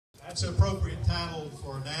That's an appropriate title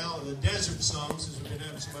for now, the desert songs, since we've been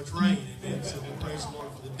having so much rain. Amen. So we'll praise the Lord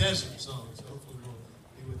for the desert songs. Hopefully we'll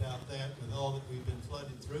be without that with all that we've been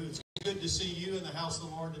flooded through. It's good to see you in the house of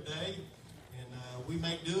the Lord today. And we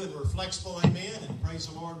make do and we're flexible, amen. And praise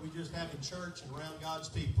the Lord, we just have in church and around God's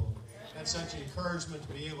people. That's such an encouragement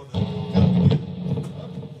to be able to come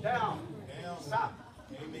together. Down. Stop.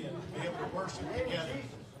 Amen. Be able to worship together.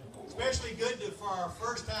 Especially good for our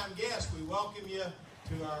first-time guests. We welcome you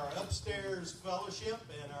to our upstairs fellowship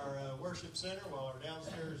and our worship center while our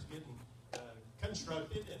downstairs is getting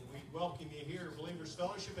constructed. And we welcome you here to Believers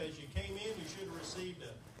Fellowship. As you came in, you should have received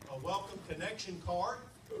a welcome connection card.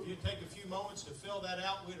 If you'd take a few moments to fill that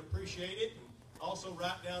out, we'd appreciate it. And also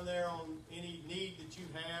write down there on any need that you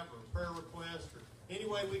have or prayer request or any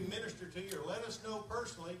way we can minister to you, or let us know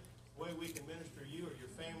personally the way we can minister to you or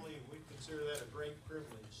your family, and we consider that a great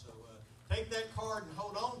privilege. So take that card and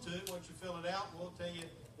hold on to it. Once you fill it out, we'll tell you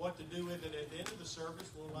what to do with it at the end of the service.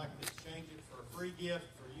 We'll like to exchange it for a free gift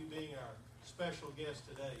for you being our special guest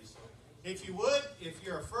today. So if you would, if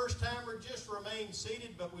you're a first-timer, just remain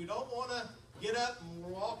seated, but we don't want to get up and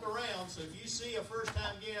walk around. So if you see a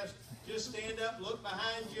first-time guest, just stand up, look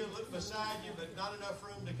behind you, look beside you, but not enough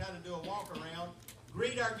room to kind of do a walk around.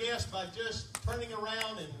 Greet our guests by just turning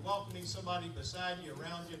around and welcoming somebody beside you,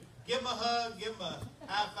 around you. Give them a hug, give them a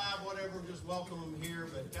high five, whatever. Just welcome them here,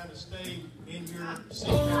 but kind of stay in your seat.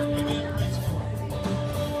 Amen. Praise the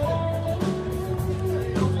Lord.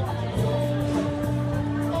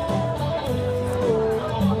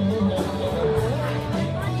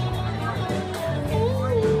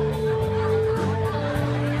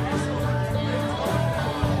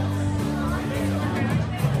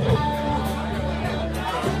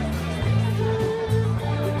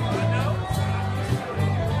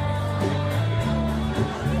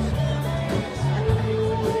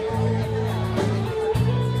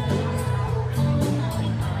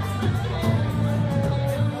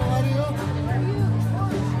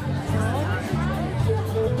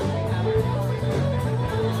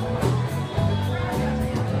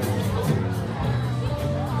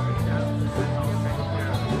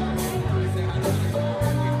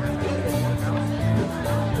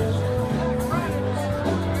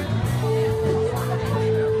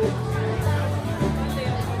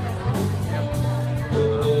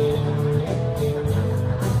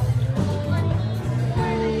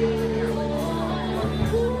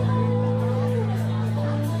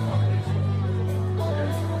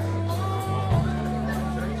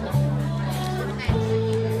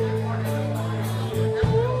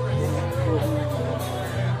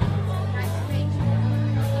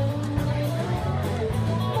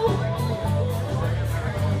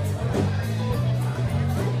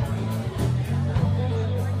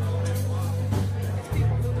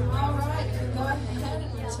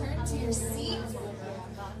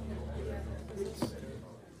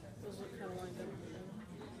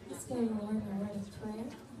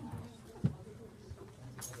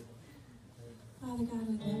 Father God,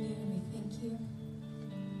 we love you and we thank you.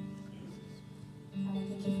 Father,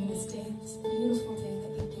 thank you for this day, this beautiful day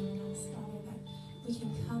that you've given us, Father, that we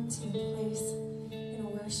can come to a place and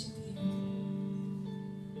worship you.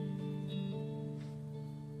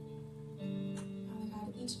 Father God,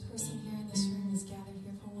 each person here in this room is gathered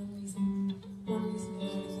here for one reason alone,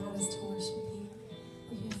 and that is to worship you.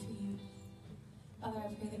 We're here for you. Father, I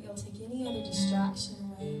pray that you'll take any other distraction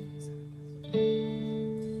away.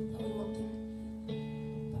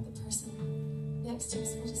 Next to us,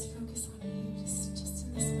 we'll just focus on you, just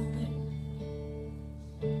in this moment.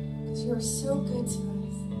 Because you are so good to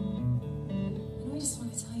us. And we just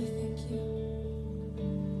want to tell you thank you. We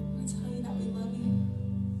want to tell you that we love you.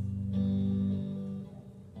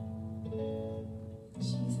 In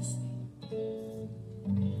Jesus' name.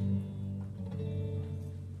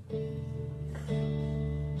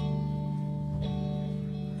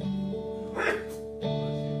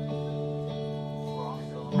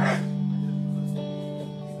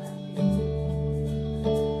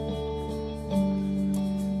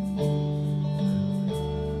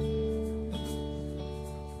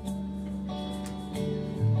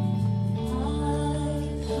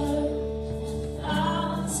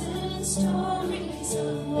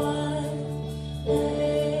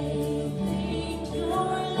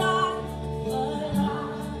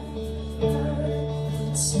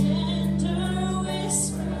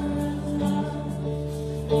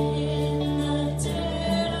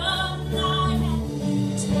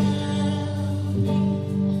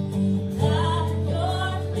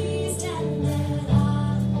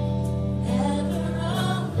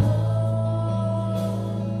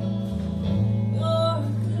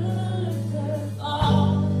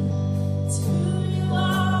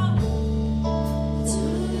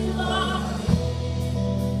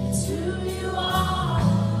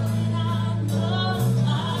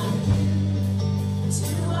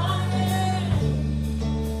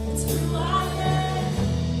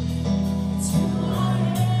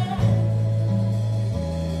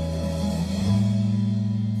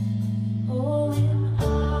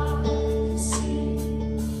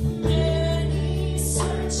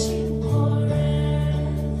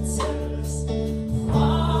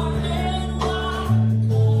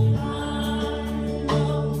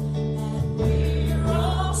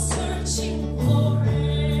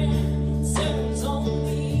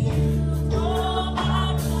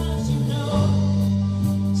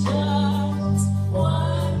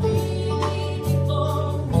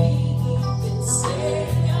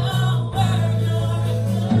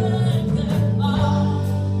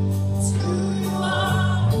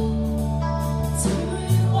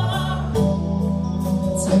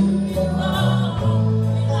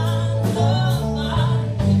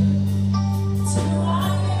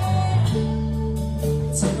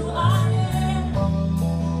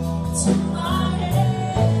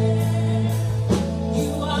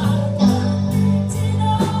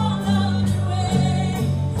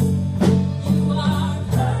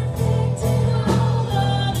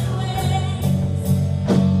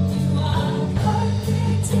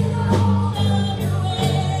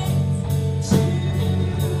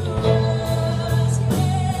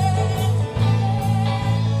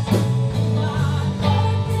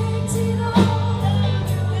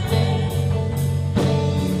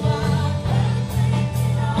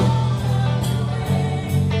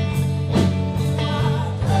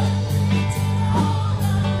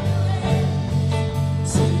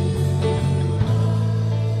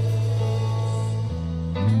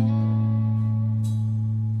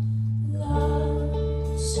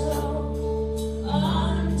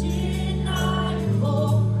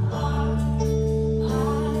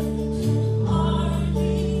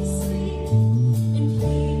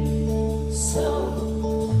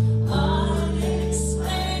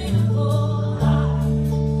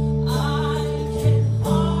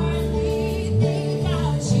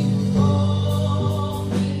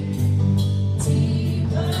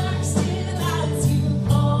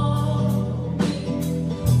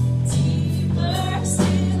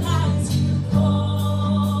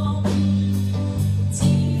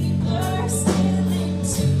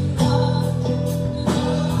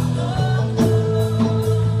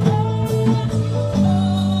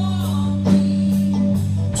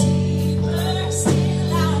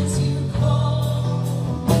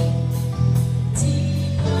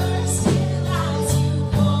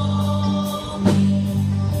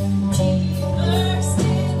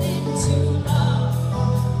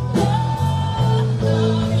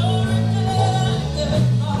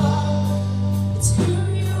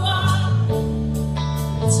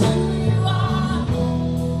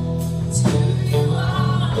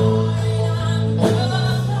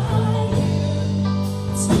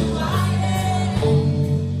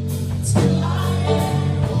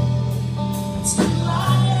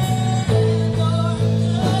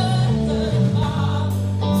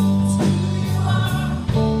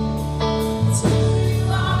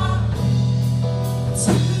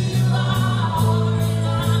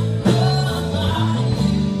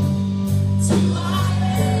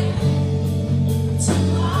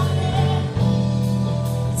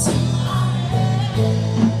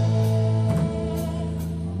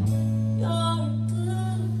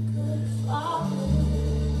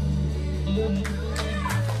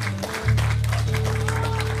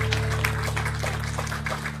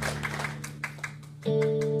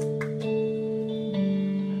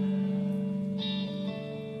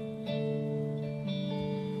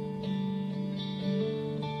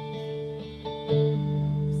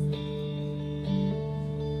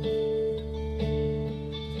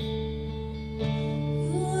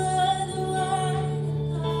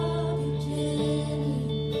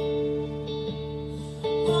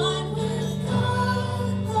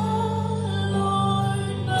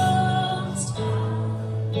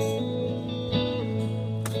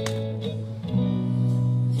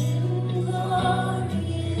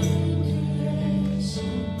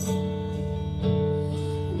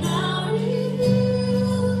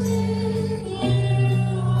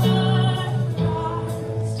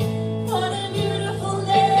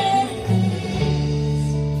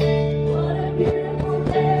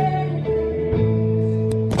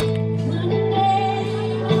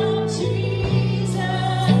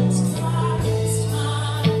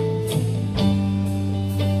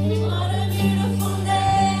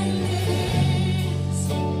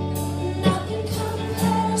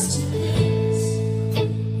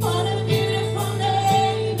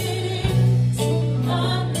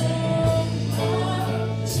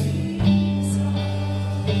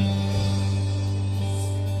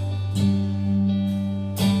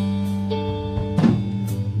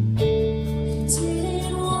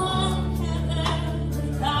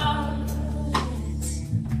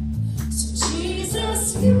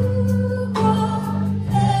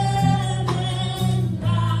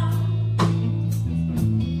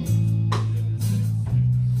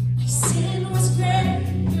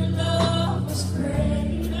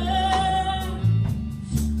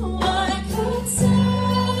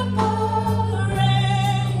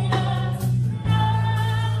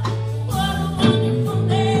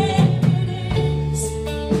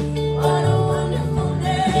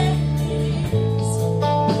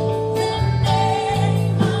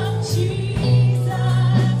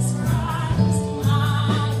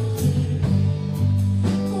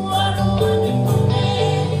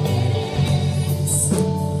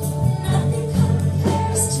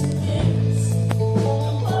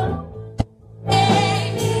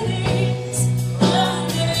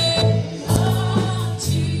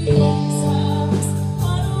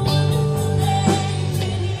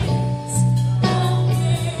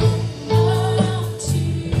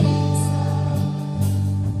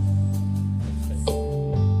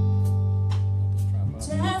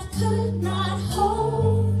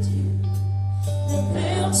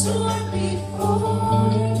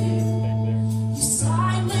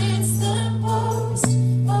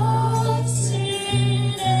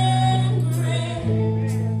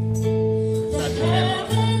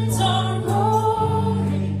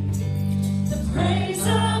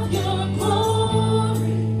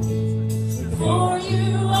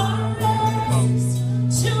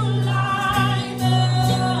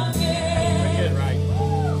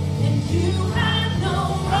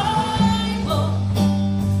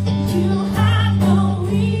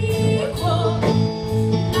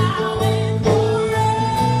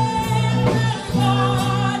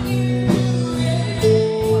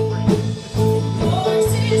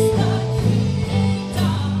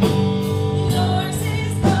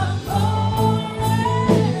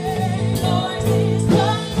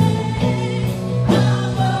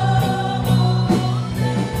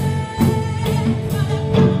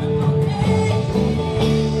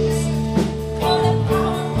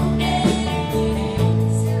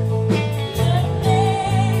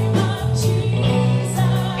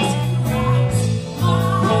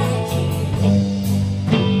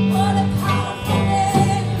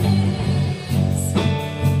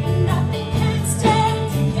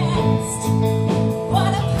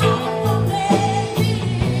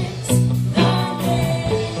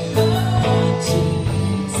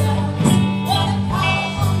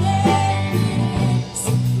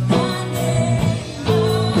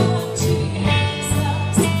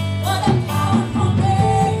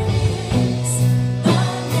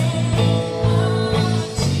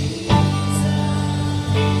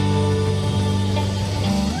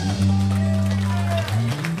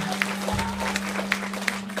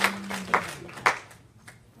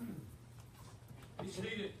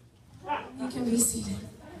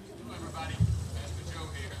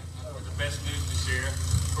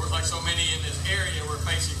 like so many in this area, we're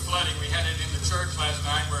facing flooding. We had it in the church last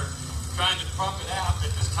night. We're trying to pump it out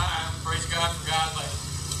at this time. Praise God for guys like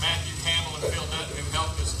Matthew Campbell and Phil Dutton who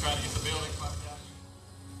helped us try to get the building pumped out.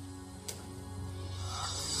 I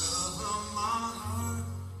cover my heart,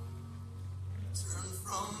 turn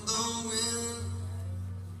from the wind,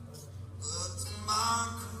 but to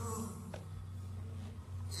my core,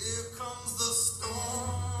 here comes the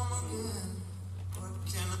storm again. What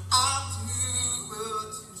can I do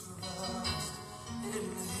but to trust in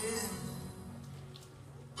Him?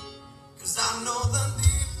 'Cause I know the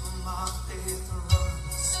deeper my faith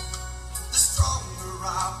runs, the stronger I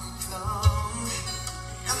become.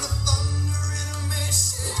 And the thunder, it may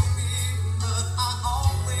shake me, but I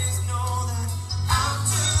always know that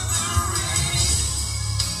after the rain,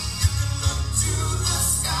 you can look to the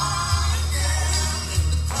sky again.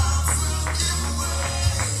 The clouds will give way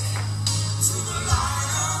to the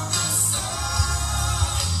light of the sun.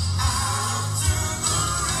 After the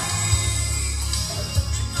rain,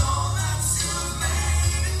 you know that you've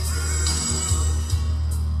made it through,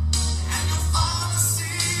 and you'll finally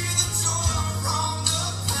see the joy from the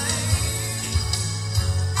pain.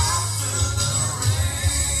 After the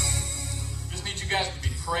rain. Just need you guys to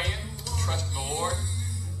be praying, trusting the Lord.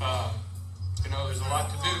 There's a lot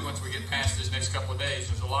to do once we get past this next couple of days.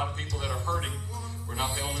 There's a lot of people that are hurting. We're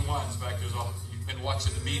not the only ones. In fact, you've been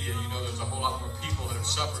watching the media. You know there's a whole lot more people that have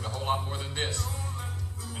suffered a whole lot more than this.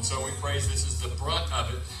 And so we praise this is the brunt of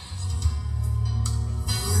it.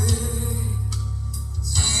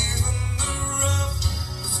 Even the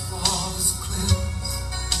roughest wall is cleansed.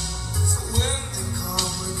 So when they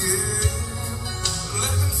come again,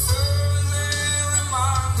 let them serve as a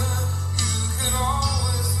reminder. You can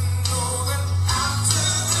always know that after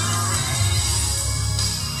the rain,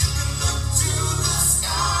 you can look to the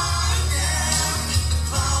sky again. The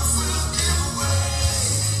clouds will give way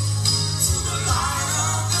to the light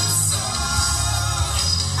of the sun.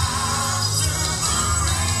 After the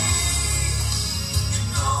rain, you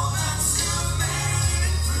know that you've made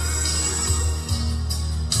it through,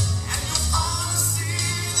 and you'll finally see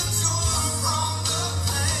the joy from the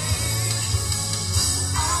pain.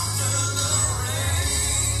 After the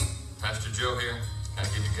rain. Pastor Joe here. Kind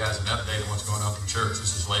of give you guys an update on what's going on from church.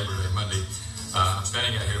 This is Labor Day Monday. I'm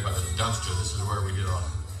standing out here by the dumpster. This is where we did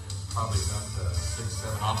probably about 6,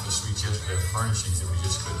 7 office suites yesterday of furnishings that we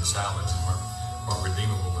just couldn't salvage and weren't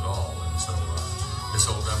redeemable at all. And so this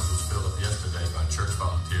old dumpster was filled up yesterday by church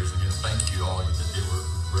volunteers. Again, thank you to all you that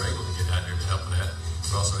were able to get out here to help with that.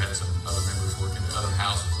 We also had some other members working at other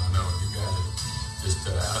houses. I know you guys have just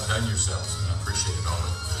outdone yourselves, and I appreciate it all.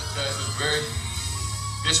 It was very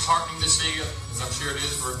disheartening to see, as I'm sure it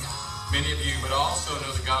is for many of you, but I also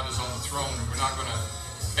know that God is on the throne, and we're not going to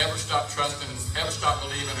ever stop trusting, ever stop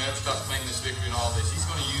believing, ever stop claiming this victory and all this. He's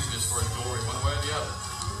going to use this for His glory one way or the other.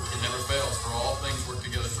 It never fails, for all things work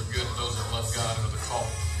together for good to those that love God and are the called.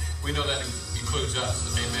 We know that includes us.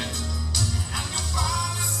 Amen. And you'll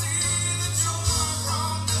finally see the joy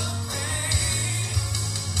from the pain.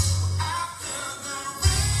 After the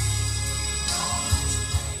rain.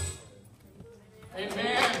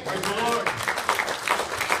 Amen. Praise the Lord.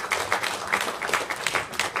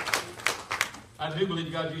 I do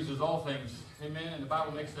believe God uses all things. Amen. And the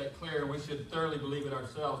Bible makes that clear. We should thoroughly believe it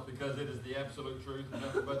ourselves because it is the absolute truth and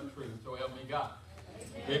nothing but the truth. So help me God.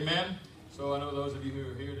 Amen. So I know those of you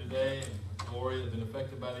who are here today and Gloria have been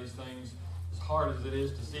affected by these things. As hard as it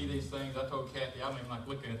is to see these things, I told Kathy I don't even like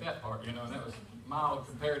looking at that part, and that was mild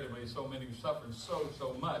comparatively. So many who suffered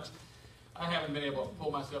so much. I haven't been able to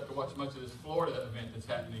pull myself to watch much of this Florida event that's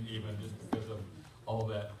happening even just because of all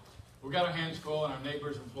that. We've got our hands full, and our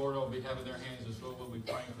neighbors in Florida will be having their hands as full. We'll be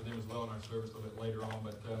praying for them as well in our service a little bit later on.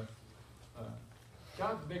 But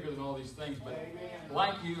God's bigger than all these things. But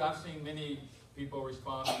like you, I've seen many people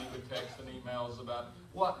respond to me with texts and emails about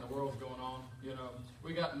what in the world's going on.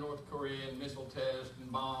 We got North Korea and missile tests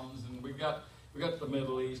and bombs, and we got the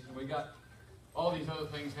Middle East, and we got all these other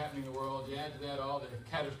things happening in the world. You add to that all the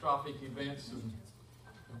catastrophic events and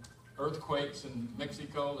earthquakes in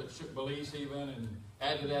Mexico that shook Belize even, and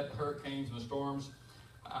add to that the hurricanes and the storms.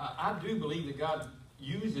 I do believe that God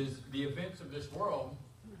uses the events of this world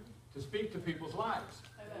to speak to people's lives.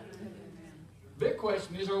 Big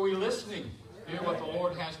question is, are we listening to hear what the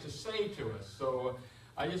Lord has to say to us? So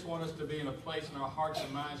I just want us to be in a place in our hearts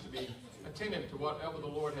and minds to be attentive to whatever the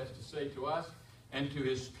Lord has to say to us and to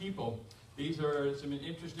His people. These are some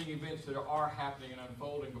interesting events that are happening and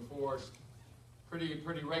unfolding before us pretty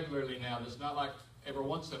regularly now. It's not like every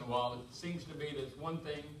once in a while. It seems to be that one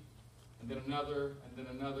thing, and then another, and then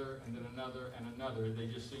another, and then another, and another. They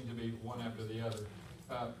just seem to be one after the other.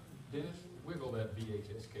 Dennis? wiggle that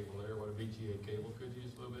VHS cable there, what a VGA cable, could you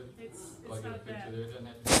just a little bit? It's I'll get a not picture that. there. It doesn't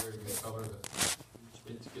have to be very good color, but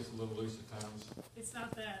it gets a little loose at times. It's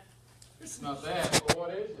not that. It's not that. Well,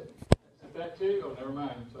 what is it? Is that too? Oh, never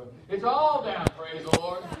mind. So it's all down, praise the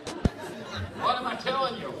Lord. What am I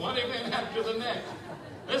telling you? One event after the next.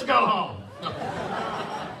 Let's go home.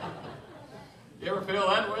 You ever feel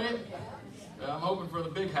that way? I'm hoping for the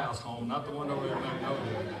big house home, not the one over there in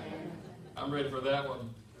Magnolia. I'm ready for that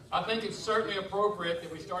one. I think it's certainly appropriate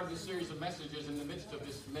that we started this series of messages in the midst of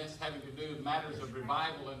this mess having to do with matters of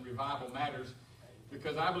revival and revival matters,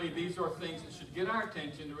 because I believe these are things that should get our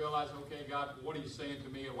attention to realize, okay, God, what are you saying to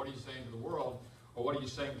me, or what are you saying to the world, or what are you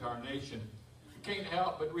saying to our nation? You can't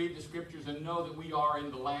help but read the scriptures and know that we are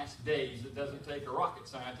in the last days. It doesn't take a rocket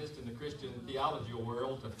scientist in the Christian theological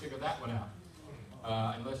world to figure that one out.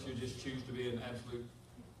 Unless you just choose to be an absolute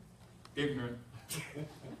ignorant. I'm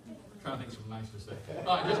trying to think of something nice to say.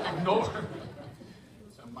 Just ignore.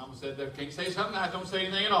 Some mama said they can't say something, I don't say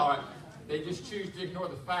anything at all. Right? They just choose to ignore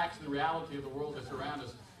the facts and the reality of the world that's around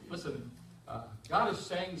us. Listen, God is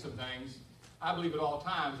saying some things, I believe at all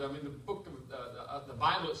times. I mean, the book of the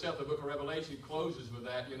Bible itself, the book of Revelation, closes with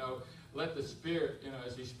that. You know, let the Spirit,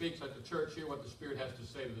 as He speaks, let the church hear what the Spirit has to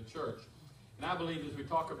say to the church. And I believe as we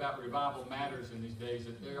talk about revival matters in these days,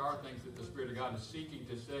 that there are things that the Spirit of God is seeking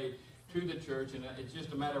to say to the church, and it's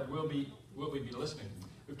just a matter of will we be listening.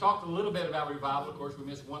 We've talked a little bit about revival. Of course, we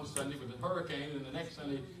missed one Sunday with the hurricane, and the next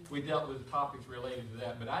Sunday we dealt with topics related to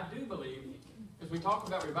that. But I do believe, as we talk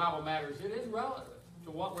about revival matters, it is relevant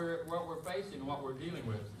to what we're facing and what we're dealing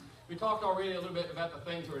with. We talked already a little bit about the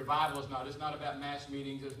things that revival is not. It's not about mass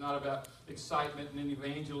meetings. It's not about excitement and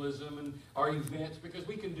evangelism and our events, because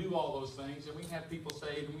we can do all those things, and we can have people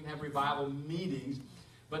saved, and we can have revival meetings.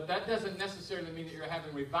 But that doesn't necessarily mean that you're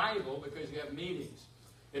having revival because you have meetings.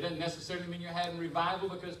 It doesn't necessarily mean you're having revival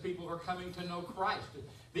because people are coming to know Christ.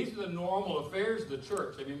 These are the normal affairs of the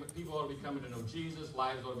church. I mean, people ought to be coming to know Jesus.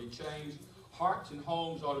 Lives ought to be changed. Hearts and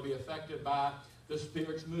homes ought to be affected by the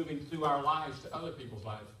Spirit's moving through our lives to other people's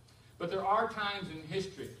lives. But there are times in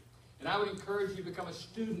history, and I would encourage you to become a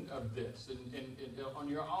student of this and on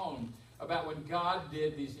your own, about when God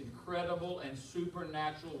did these incredible and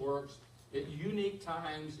supernatural works at unique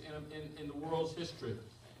times in the world's history.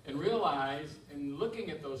 And realize, in looking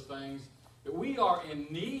at those things, that we are in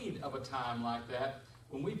need of a time like that,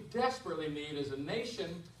 when we desperately need, as a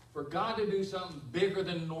nation, for God to do something bigger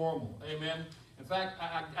than normal. Amen? In fact,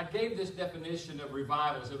 I gave this definition of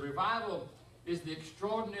revival. So revival is the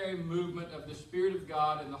extraordinary movement of the Spirit of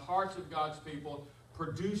God in the hearts of God's people,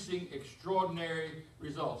 producing extraordinary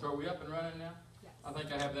results. Are we up and running now? Yes. I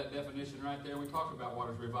think I have that definition right there. We talk about what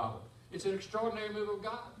is revival. It's an extraordinary move of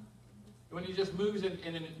God. When He just moves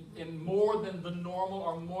in more than the normal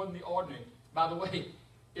or more than the ordinary. By the way,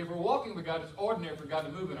 if we're walking with God, it's ordinary for God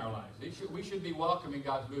to move in our lives. We should be welcoming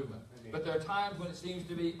God's movement. But there are times when it seems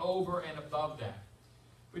to be over and above that.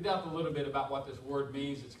 We talked a little bit about what this word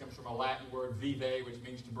means. It comes from a Latin word, vive, which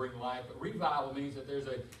means to bring life. But revival means that there's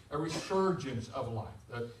a resurgence of life.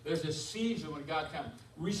 There's a season when God kind of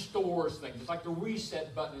restores things. It's like the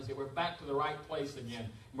reset button is that we're back to the right place again.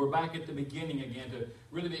 We're back at the beginning again to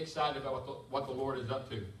really be excited about what the Lord is up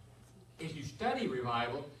to. As you study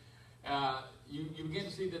revival, you begin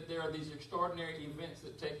to see that there are these extraordinary events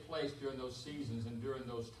that take place during those seasons and during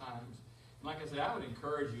those times. And like I said, I would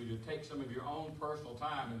encourage you to take some of your own personal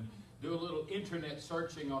time and do a little internet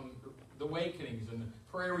searching on the awakenings and the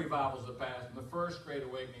prayer revivals of the past, and the First Great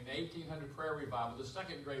Awakening, the 1800 prayer revival, the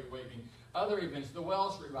Second Great Awakening, other events, the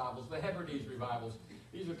Welsh revivals, the Hebrides revivals.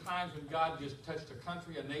 These are times when God just touched a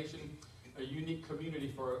country, a nation, a unique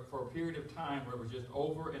community for a period of time where it was just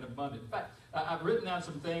over and abundant. In fact, I've written down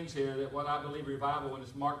some things here that what I believe revival, when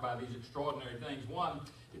it's marked by these extraordinary things. One,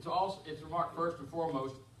 it's marked first and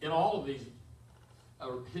foremost in all of these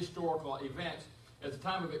historical events as a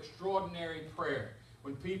time of extraordinary prayer.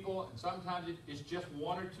 When people, and sometimes it's just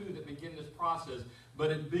one or two that begin this process, but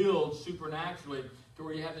it builds supernaturally to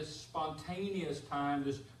where you have this spontaneous time,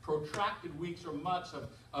 this protracted weeks or months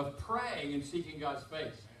of praying and seeking God's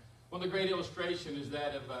face. One of the great illustrations is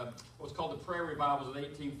that of what's called the prayer revivals of the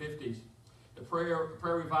 1850s. The prayer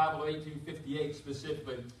revival of 1858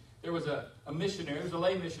 specifically. There was a missionary, it was a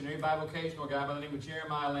lay missionary, bivocational guy by the name of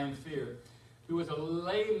Jeremiah Lanphier, who was a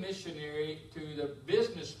lay missionary to the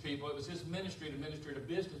business people. It was his ministry to minister to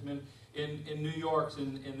businessmen in New York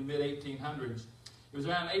in the mid-1800s. It was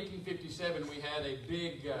around 1857 we had a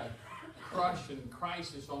big crush and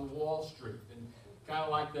crisis on Wall Street. And kind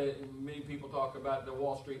of like many people talk about the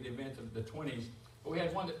Wall Street events of the 20s. But we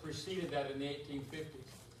had one that preceded that in the 1850s.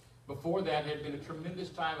 Before that had been a tremendous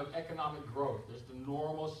time of economic growth. Just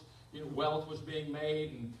enormous wealth was being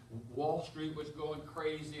made, and Wall Street was going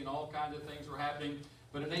crazy, and all kinds of things were happening.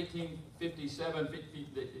 But in 1857,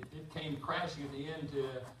 it came crashing at the end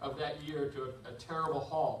of that year to a terrible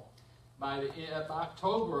halt. By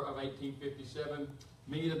October of 1857,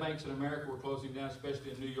 many of the banks in America were closing down,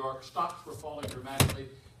 especially in New York. Stocks were falling dramatically.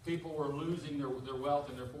 People were losing their wealth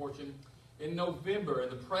and their fortune. In November, in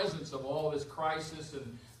the presence of all this crisis,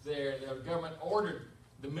 and their government ordered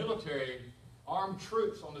the military, armed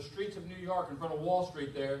troops on the streets of New York in front of Wall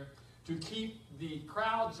Street there, to keep the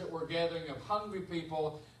crowds that were gathering of hungry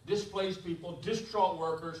people, displaced people, distraught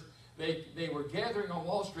workers. They were gathering on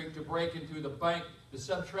Wall Street to break into the bank, the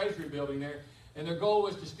sub-treasury building there, and their goal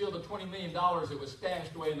was to steal the $20 million that was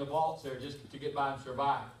stashed away in the vaults there just to get by and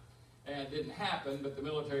survive. And it didn't happen, but the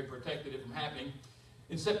military protected it from happening.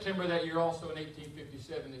 In September that year, also in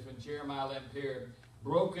 1857, is when Jeremiah Lampere,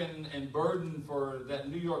 broken and burdened for that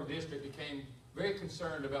New York district, became very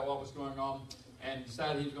concerned about what was going on and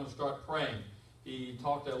decided he was going to start praying. He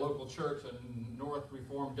talked to a local church, a North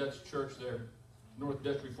Reformed Dutch church there, North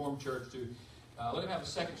Dutch Reformed Church, to let him have a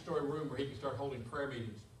second-story room where he could start holding prayer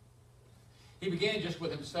meetings. He began just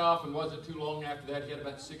with himself, and wasn't too long after that, he had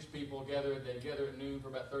about 6 people gathered. They gathered at noon for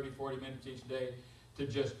about 30, 40 minutes each day to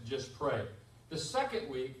just pray. The second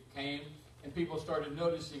week came, and people started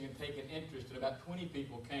noticing and taking interest, and about 20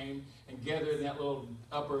 people came and gathered in that little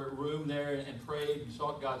upper room there and prayed and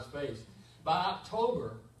sought God's face. By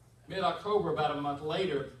October, mid-October, about a month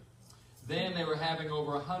later, then they were having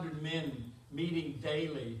over 100 men meeting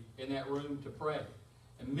daily in that room to pray.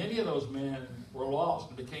 And many of those men were lost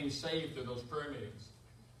and became saved through those prayer meetings.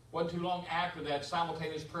 Wasn't too long after that,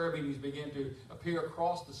 simultaneous prayer meetings began to appear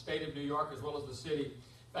across the state of New York as well as the city.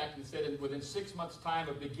 In fact, they said within 6 months' time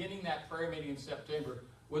of beginning that prayer meeting in September,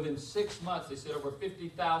 within 6 months, they said over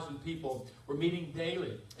 50,000 people were meeting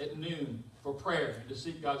daily at noon for prayer and to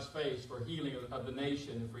seek God's face for healing of the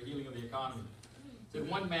nation and for healing of the economy. Said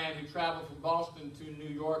one man who traveled from Boston to New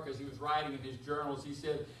York, as he was writing in his journals, he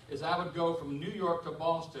said, as I would go from New York to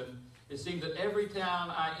Boston, it seemed that every town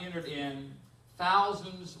I entered in,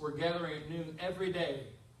 thousands were gathering at noon every day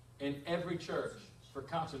in every church for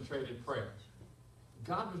concentrated prayer.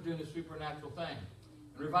 God was doing a supernatural thing.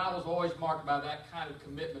 And revival is always marked by that kind of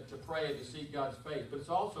commitment to pray and to seek God's face. But it's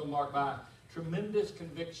also marked by tremendous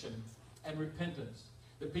conviction and repentance.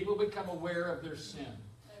 That people become aware of their sin.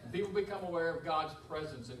 People become aware of God's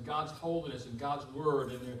presence and God's holiness and God's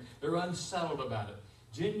word, and they're unsettled about it.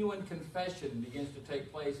 Genuine confession begins to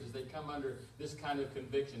take place as they come under this kind of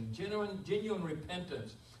conviction. Genuine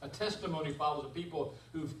repentance. A testimony follows of people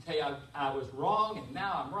who say, I was wrong and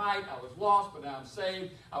now I'm right. I was lost, but now I'm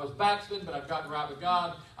saved. I was backslidden, but I've gotten right with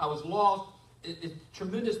God. I was lost.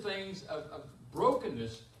 Tremendous things of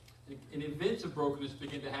brokenness and events of brokenness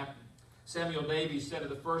begin to happen. Samuel Davies said of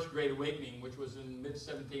the First Great Awakening, which was in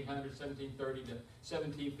mid-1700s, 1730 to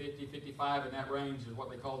 1750, 55, in that range is what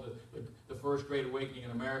they call the First Great Awakening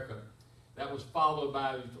in America. That was followed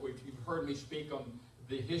by, you've heard me speak on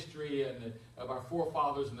the history of our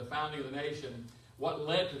forefathers and the founding of the nation. What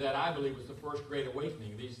led to that, I believe, was the First Great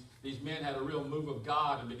Awakening. These men had a real move of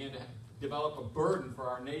God and began to develop a burden for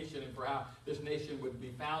our nation and for how this nation would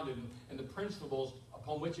be founded and the principles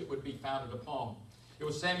upon which it would be founded upon. It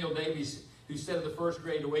was Samuel Davies who said of the First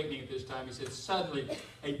Great Awakening at this time, he said, suddenly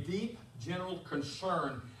a deep general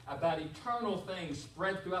concern about eternal things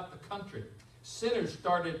spread throughout the country. Sinners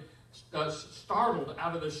startled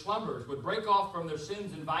out of their slumbers, would break off from their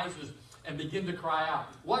sins and vices and begin to cry out,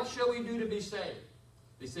 what shall we do to be saved?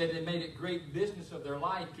 They said they made it great business of their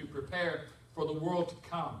life to prepare for the world to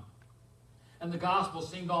come. And the gospel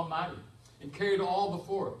seemed almighty and carried all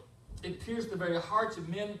before it. It pierced the very hearts of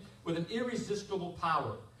men with an irresistible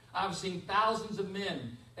power. I've seen thousands of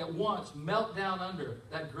men at once melt down under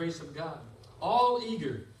that grace of God, all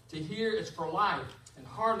eager to hear it's for life and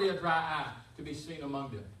hardly a dry eye to be seen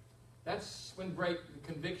among them. That's when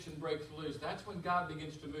conviction breaks loose. That's when God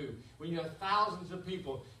begins to move. When you have thousands of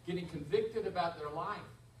people getting convicted about their life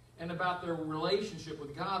and about their relationship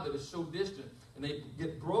with God that is so distant, and they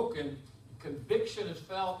get broken, conviction is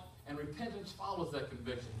felt, and repentance follows that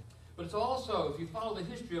conviction. But it's also, if you follow the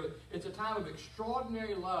history of it, it's a time of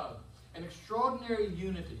extraordinary love and extraordinary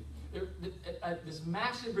unity. This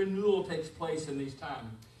massive renewal takes place in these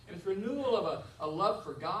times. And it's renewal of a love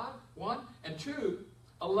for God, one, and two,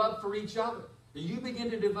 a love for each other. You begin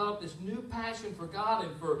to develop this new passion for God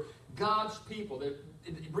and for God's people.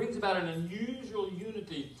 It brings about an unusual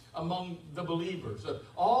unity among the believers.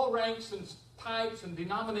 All ranks and types and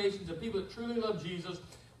denominations of people that truly love Jesus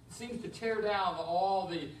seems to tear down all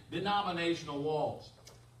the denominational walls.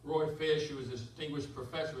 Roy Fish, who was a distinguished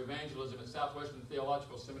professor of evangelism at Southwestern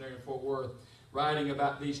Theological Seminary in Fort Worth, writing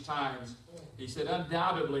about these times, he said,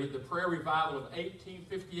 undoubtedly, the prayer revival of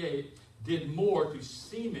 1858 did more to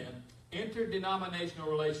cement interdenominational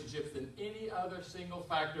relationships than any other single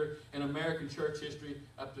factor in American church history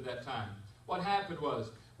up to that time. What happened was,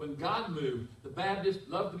 when God moved, the Baptists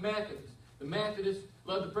loved the Methodists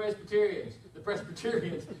loved the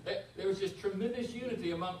Presbyterians, there was just tremendous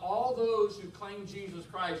unity among all those who claimed Jesus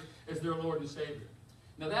Christ as their Lord and Savior.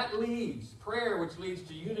 Now that leads, prayer which leads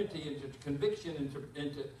to unity and to conviction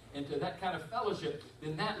and into that kind of fellowship,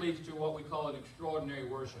 then that leads to what we call an extraordinary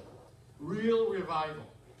worship. Real revival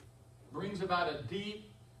brings about a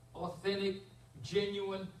deep, authentic,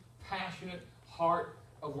 genuine, passionate heart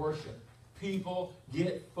of worship. People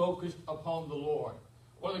get focused upon the Lord.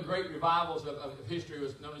 One of the great revivals of history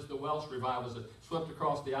was known as the Welsh revivals that swept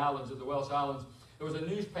across the islands of the Welsh Islands. There was a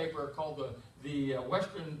newspaper called the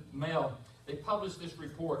Western Mail. They published this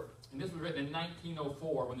report, and this was written in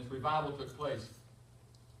 1904 when this revival took place.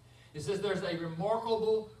 It says there's a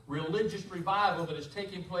remarkable religious revival that is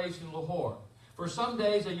taking place in Lahore. For some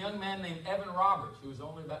days, a young man named Evan Roberts, who was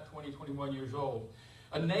only about 21 years old,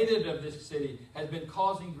 a native of this city, has been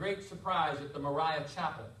causing great surprise at the Moriah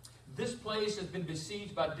Chapel. This place has been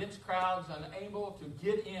besieged by dense crowds unable to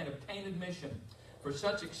get in, obtain admission. For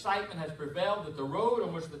such excitement has prevailed that the road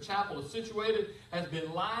on which the chapel is situated has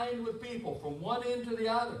been lined with people from one end to the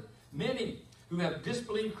other. Many who have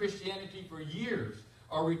disbelieved Christianity for years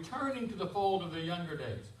are returning to the fold of their younger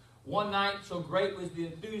days. One night, so great was the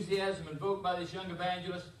enthusiasm invoked by this young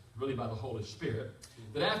evangelist, really by the Holy Spirit,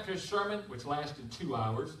 that after his sermon, which lasted 2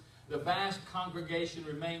 hours, the vast congregation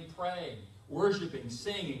remained praying, worshiping,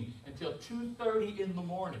 singing until 2:30 in the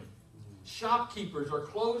morning. Shopkeepers are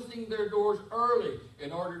closing their doors early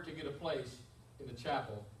in order to get a place in the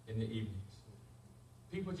chapel in the evenings.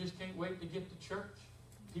 People just can't wait to get to church.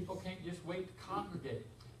 People can't just wait to congregate,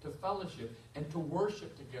 to fellowship, and to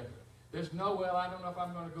worship together. There's no, well, I don't know if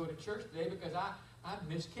I'm going to go to church today because I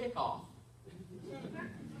missed kickoff.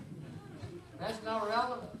 That's not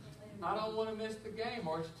relevant. I don't want to miss the game,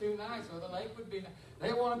 or it's too nice, or the lake would be nice.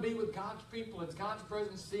 They want to be with God's people, and God's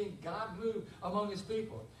presence, seeing God move among His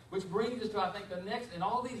people. Which brings us to, I think, the next, and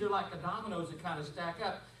all these are like the dominoes that kind of stack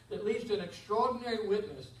up, that leads to an extraordinary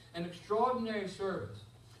witness, an extraordinary service.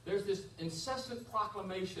 There's this incessant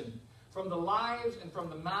proclamation from the lives and from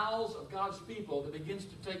the mouths of God's people that begins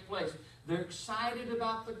to take place. They're excited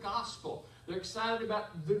about the gospel. They're excited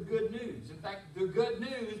about the good news. In fact, the good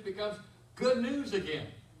news becomes good news again.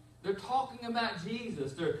 They're talking about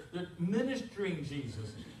Jesus. They're ministering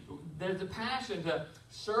Jesus. There's a passion to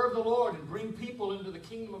serve the Lord and bring people into the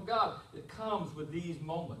kingdom of God that comes with these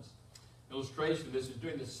moments. Illustration of this is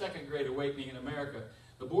during the Second Great Awakening in America.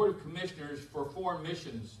 The Board of Commissioners for Foreign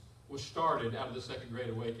Missions was started out of the Second Great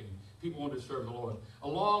Awakening. People wanted to serve the Lord.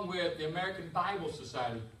 Along with the American Bible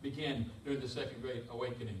Society began during the Second Great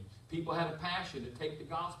Awakening. People had a passion to take the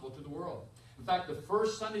gospel to the world. In fact, the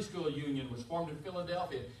first Sunday School Union was formed in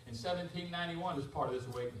Philadelphia in 1791 as part of this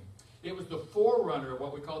awakening. It was the forerunner of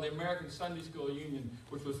what we call the American Sunday School Union,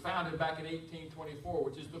 which was founded back in 1824,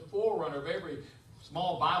 which is the forerunner of every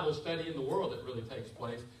small Bible study in the world that really takes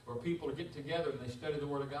place, where people get together and they study the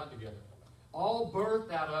Word of God together. All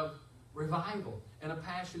birthed out of revival and a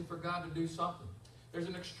passion for God to do something. There's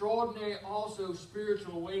an extraordinary also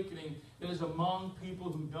spiritual awakening that is among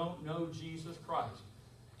people who don't know Jesus Christ.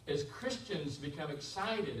 As Christians become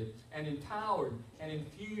excited and empowered and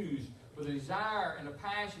infused with a desire and a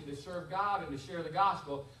passion to serve God and to share the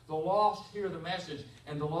gospel, the lost hear the message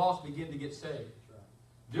and the lost begin to get saved.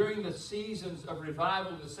 During the seasons of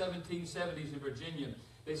revival in the 1770s in Virginia,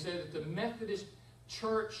 they said that the Methodist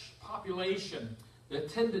church population, the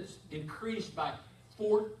attendance increased by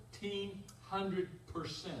 1,400%.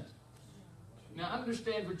 Now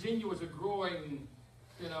understand, Virginia was a growing,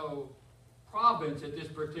 province at this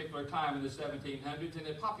particular time in the 1700s, and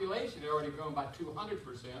the population had already grown by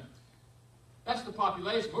 200%. That's the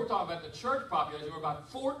population. We're talking about the church population. We're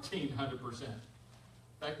about 1,400%. In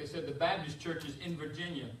fact, they said the Baptist churches in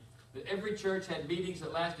Virginia, that every church had meetings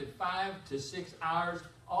that lasted 5 to 6 hours,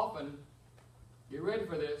 often, get ready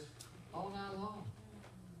for this, all night long.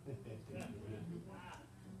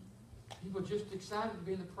 People just excited to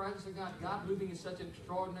be in the presence of God, God moving in such an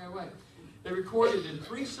extraordinary way. They recorded in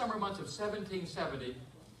 3 summer months of 1770,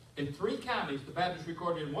 in 3 counties, the Baptists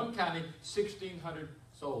recorded in one county, 1,600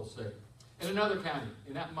 souls saved. In another county,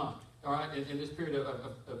 in that month, all right, in this period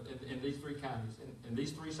in these 3 counties, in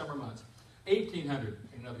these 3 summer months, 1,800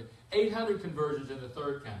 in another, 800 conversions in the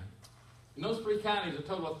 3rd county, In those 3 counties, a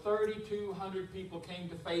total of 3,200 people came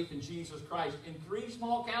to faith in Jesus Christ in 3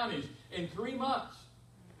 small counties in 3 months.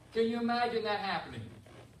 Can you imagine that happening?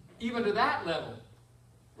 Even to that level,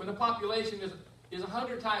 when the population is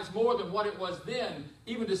 100 times more than what it was then,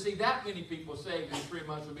 even to see that many people saved in 3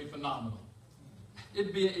 months would be phenomenal.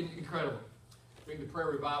 It'd be incredible. During the prayer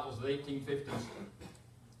revivals of the 1850s,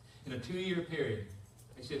 in a 2-year period,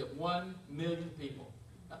 they say that 1 million people.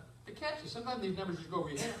 Now, the catch is sometimes these numbers just go over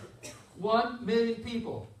your head. 1 million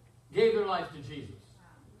people gave their life to Jesus.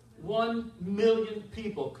 1 million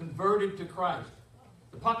people converted to Christ.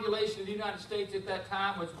 The population of the United States at that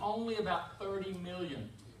time was only about 30 million.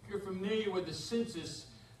 If you're familiar with the census,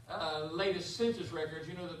 latest census records,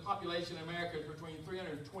 you know the population in America is between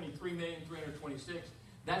 323 million and 326.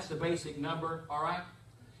 That's the basic number, all right?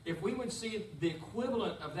 If we would see the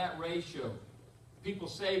equivalent of that ratio, people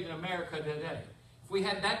saved in America today, if we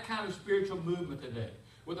had that kind of spiritual movement today,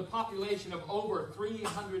 with a population of over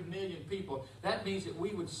 300 million people, that means that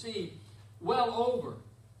we would see well over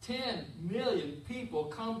 10 million people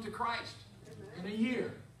come to Christ in a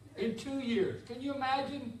year, in 2 years. Can you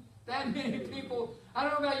imagine that many people? I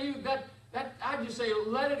don't know about you, I just say,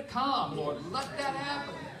 let it come, Lord. Let that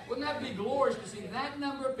happen. Wouldn't that be glorious to see that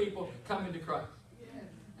number of people come into Christ?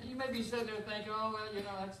 And you may be sitting there thinking, oh, well, you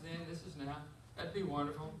know, that's then, this is now. That'd be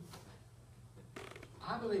wonderful.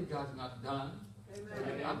 I believe God's not done.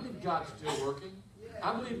 Amen. I believe God's still working.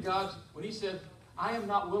 I believe God's, when He said, I am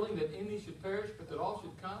not willing that any should perish, but that all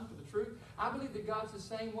should come to the truth. I believe that God's the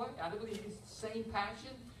same way. I believe He's the same passion.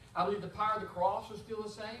 I believe the power of the cross is still the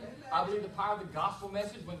same. I believe the power of the gospel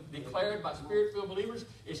message, when declared by Spirit-filled believers,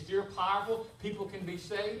 is still powerful. People can be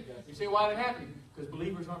saved. You say, why did it happen? Because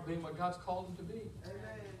believers aren't being what God's called them to be.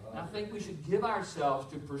 And I think we should give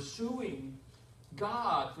ourselves to pursuing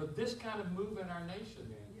God for this kind of move in our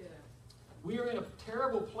nation. We are in a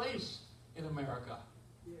terrible place in America.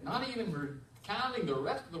 Not even counting the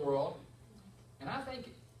rest of the world. And I think,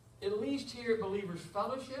 at least here at Believers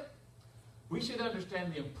Fellowship, we should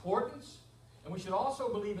understand the importance, and we should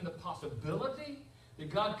also believe in the possibility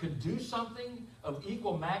that God could do something of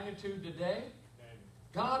equal magnitude today.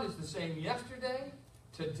 God is the same yesterday,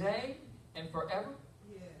 today, and forever.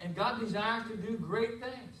 And God desires to do great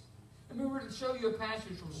things. And we were to show you a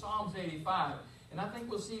passage from Psalms 85. And I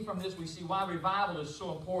think we'll see from this, we see why revival is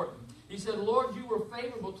so important. He said, Lord, you were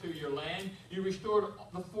favorable to your land. You restored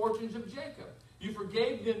the fortunes of Jacob. You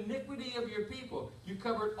forgave the iniquity of your people. You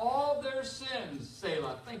covered all their sins,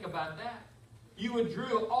 Selah. Think about that. You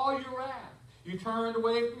withdrew all your wrath. You turned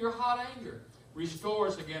away from your hot anger. Restore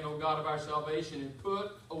us again, O God of our salvation, and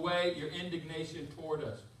put away your indignation toward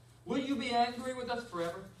us. Will you be angry with us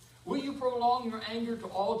forever? Will you prolong your anger to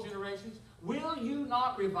all generations? Will you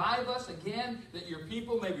not revive us again, that your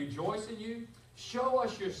people may rejoice in you? Show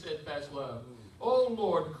us your steadfast love. O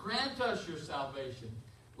Lord, grant us your salvation.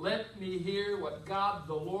 Let me hear what God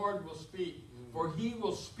the Lord will speak, for He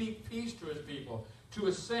will speak peace to His people, to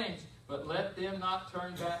His saints, but let them not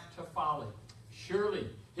turn back to folly. Surely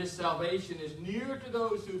His salvation is near to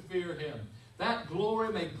those who fear Him. That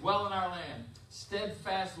glory may dwell in our land.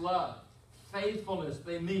 Steadfast love, faithfulness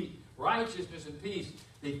they meet, righteousness and peace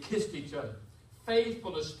they kissed each other.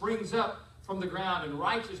 Faithfulness springs up from the ground, and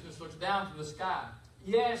righteousness looks down from the sky.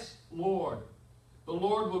 Yes, Lord. The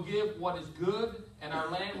Lord will give what is good, and our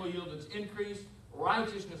land will yield its increase.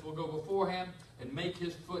 Righteousness will go before Him and make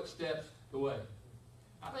His footsteps the way.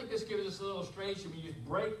 I think this gives us an illustration. When you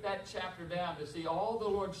break that chapter down to see all the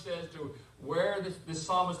Lord says to where this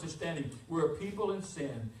psalmist is standing. We're a people in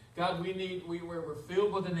sin. God, we're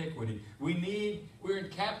filled with iniquity. We're in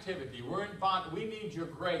captivity. We're in bondage. We need your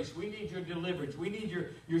grace. We need your deliverance. We need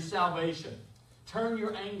your salvation. Turn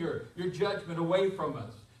your anger, your judgment away from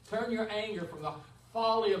us. Turn your anger from the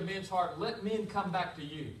folly of men's heart. Let men come back to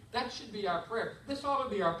you. That should be our prayer. This ought to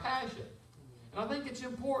be our passion. And I think it's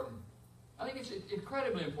important. I think it's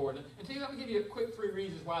incredibly important. And let me give you a quick 3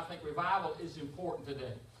 reasons why I think revival is important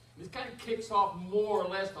today. This kind of kicks off more or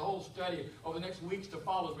less the whole study over the next weeks to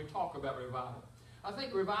follow as we talk about revival. I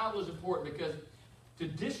think revival is important because to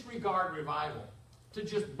disregard revival, to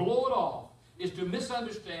just blow it off, is to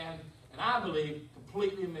misunderstand, and I believe,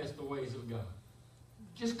 completely miss the ways of God.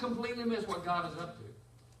 Just completely miss what God is up to.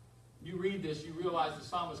 You read this, you realize the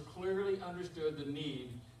psalmist clearly understood the need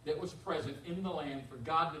that was present in the land for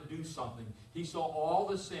God to do something. He saw all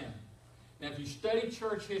the sin. Now, if you study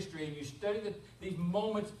church history and you study these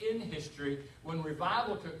moments in history when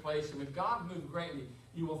revival took place and when God moved greatly,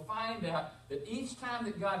 you will find out that each time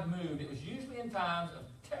that God moved, it was usually in times of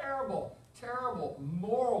terrible, terrible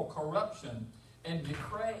moral corruption and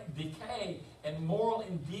decay and moral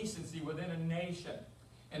indecency within a nation.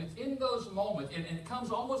 And it's in those moments, and it comes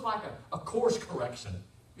almost like a course correction.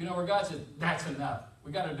 You know, where God says, that's enough.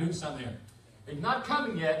 We got to do something here. He's not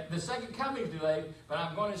coming yet. The second coming is delayed, but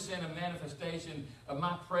I'm going to send a manifestation of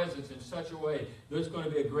my presence in such a way there's going to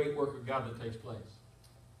be a great work of God that takes place.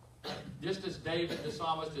 Just as David, the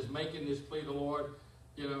psalmist, is making this plea to the Lord,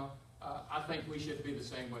 you know, I think we should be the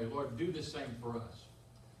same way. Lord, do the same for us.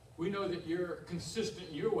 We know that you're consistent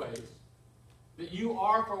in your ways, that you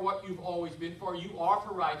are for what you've always been for. You are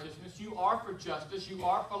for righteousness. You are for justice. You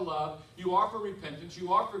are for love. You are for repentance.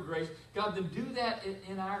 You are for grace. God, then do that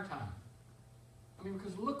in our time. I mean,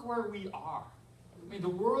 because look where we are. I mean, the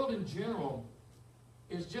world in general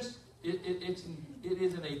is just, it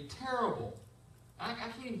is in a terrible, I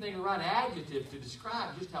can't even think of the right adjective to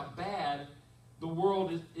describe just how bad the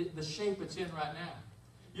world is, the shape it's in right now.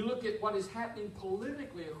 You look at what is happening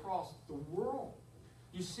politically across the world.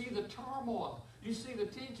 You see the turmoil. You see the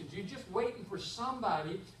tensions. You're just waiting for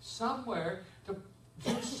somebody, somewhere, to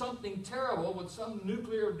do something terrible with some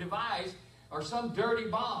nuclear device or some dirty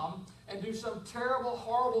bomb and do some terrible,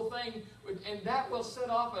 horrible thing. And that will set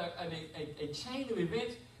off a chain of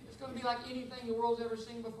events. It's going to be like anything the world's ever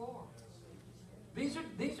seen before. These are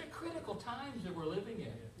critical times that we're living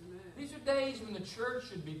in. These are days when the church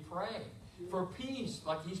should be praying for peace,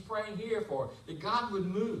 like he's praying here for, that God would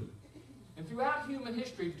move. And throughout human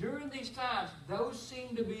history, during these times, those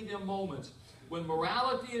seem to be the moments when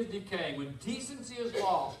morality is decaying, when decency is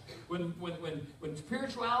lost, when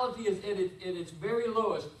spirituality is at its very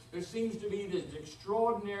lowest. There seems to be these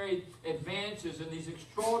extraordinary advances and these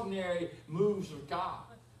extraordinary moves of God.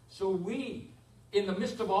 So we, in the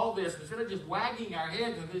midst of all this, instead of just wagging our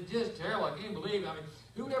heads and it's just terrible, I can't believe it. I mean,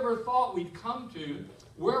 who ever thought we'd come to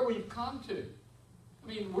where we've come to? I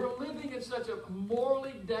mean, we're living in such a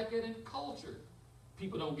morally decadent culture.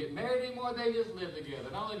 People don't get married anymore, they just live together.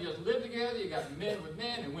 Not only just live together, you got men with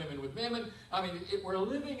men and women with women. I mean, we're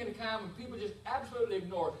living in a time when people just absolutely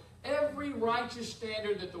ignore every righteous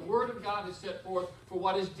standard that the Word of God has set forth for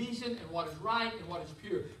what is decent and what is right and what is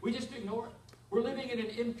pure. We just ignore it. We're living in an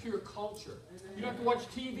impure culture. You don't have to watch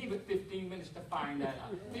TV but 15 minutes to find that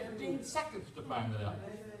out. 15 seconds to find that out.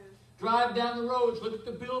 Drive down the roads, look at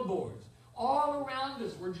the billboards. All around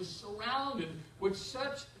us, we're just surrounded with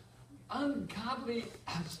such ungodly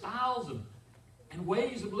styles and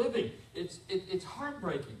ways of living. It's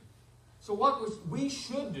heartbreaking. So what we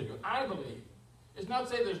should do, I believe, is not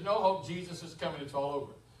say there's no hope, Jesus is coming, it's all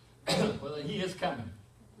over. Well, he is coming.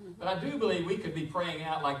 But I do believe we could be praying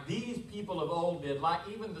out like these people of old did, like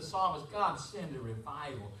even the psalmist, God, send a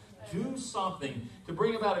revival. Do something to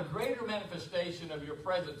bring about a greater manifestation of your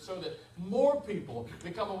presence so that more people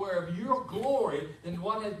become aware of your glory than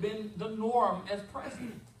what has been the norm as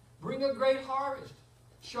present. Bring a great harvest.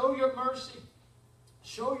 Show your mercy.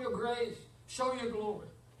 Show your grace. Show your glory.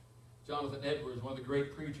 Jonathan Edwards, one of the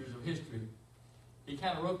great preachers of history, he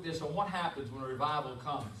kind of wrote this on what happens when a revival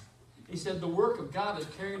comes. He said, the work of God is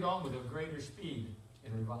carried on with a greater speed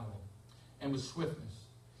in revival and with swiftness.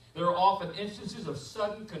 There are often instances of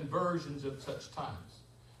sudden conversions at such times.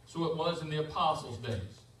 So it was in the apostles'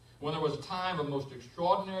 days, when there was a time of most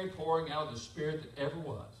extraordinary pouring out of the Spirit that ever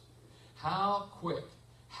was. How quick,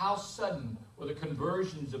 how sudden were the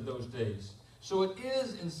conversions of those days. So it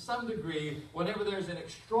is, in some degree, whenever there's an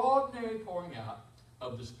extraordinary pouring out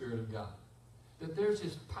of the Spirit of God, that there's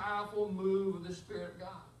this powerful move of the Spirit of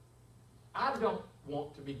God. I don't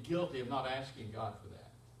want to be guilty of not asking God for that.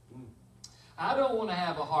 I don't want to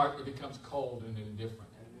have a heart that becomes cold and indifferent,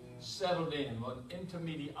 settled into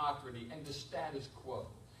mediocrity and the status quo.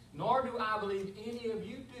 Nor do I believe any of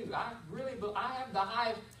you do. I have the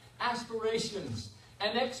highest aspirations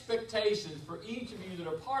and expectations for each of you that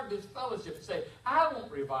are part of this fellowship to say, I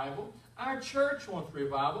want revival. Our church wants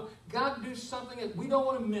revival. God, do something that we don't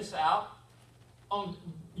want to miss out on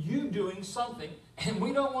you doing something, and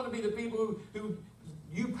we don't want to be the people who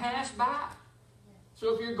you pass by.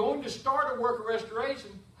 So if you're going to start a work of restoration,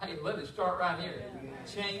 hey, let it start right here.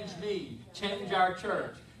 Change me. Change our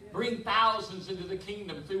church. Bring thousands into the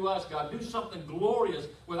kingdom through us, God. Do something glorious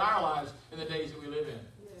with our lives in the days that we live in.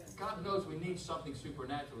 God knows we need something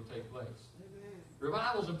supernatural to take place.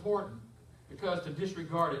 Revival is important because to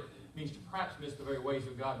disregard it means to perhaps miss the very ways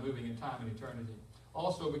of God moving in time and eternity.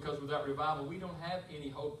 Also because without revival, we don't have any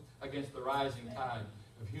hope against the rising tide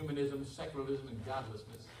of humanism, secularism, and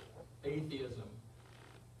godlessness. Atheism.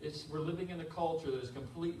 We're living in a culture that has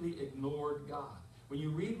completely ignored God. When you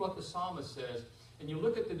read what the psalmist says, and you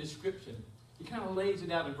look at the description, he kind of lays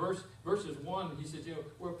it out in verses 1. He says,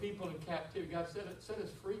 we're people in captivity. God set us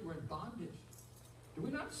free. We're in bondage. Do we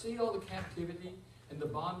not see all the captivity and the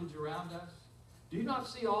bondage around us? Do you not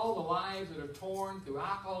see all the lives that are torn through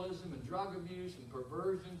alcoholism and drug abuse and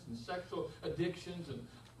perversions and sexual addictions? And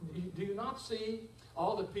do you not see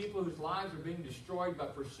all the people whose lives are being destroyed by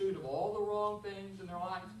pursuit of all the wrong things in their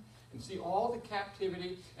lives? And see all the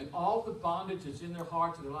captivity and all the bondage that's in their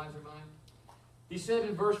hearts and their lives and minds? He said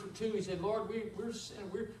in verse 2, he said, Lord,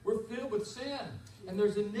 we're filled with sin, and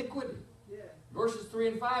there's iniquity. Yeah. Verses 3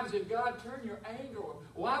 and 5, he said, God, turn your anger.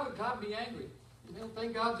 Why would God be angry? You don't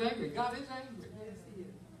think God's angry. God is angry. Yes, he is.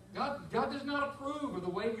 God does not approve of the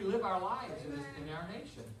way we live our lives in our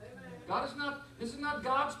nation. This is not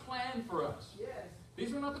God's plan for us. Yes.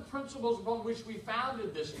 These are not the principles upon which we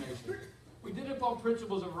founded this nation. We did it upon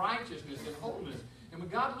principles of righteousness and holiness. And when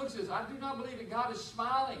God looks at us, I do not believe that God is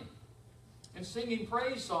smiling and singing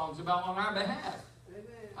praise songs about on our behalf. Amen.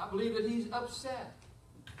 I believe that He's upset.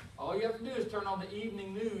 All you have to do is turn on the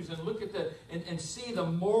evening news and look at and see the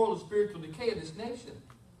moral and spiritual decay of this nation.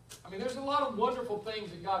 I mean, there's a lot of wonderful things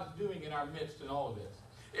that God's doing in our midst in all of this.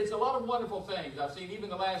 It's a lot of wonderful things. I've seen even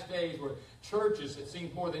the last days where churches, it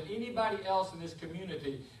seems more than anybody else in this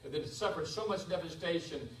community, that has suffered so much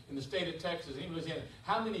devastation in the state of Texas and Louisiana.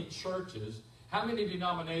 How many churches, how many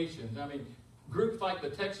denominations, I mean, groups like the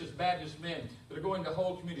Texas Baptist Men that are going to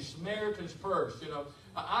whole community, Samaritan's Purse, you know.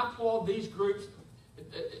 I applaud these groups.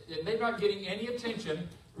 They're not getting any attention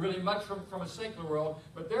really much from a secular world,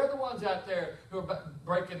 but they're the ones out there who are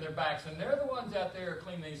breaking their backs, and they're the ones out there who are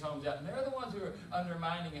cleaning these homes out, and they're the ones who are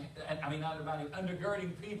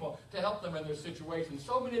undergirding people to help them in their situation.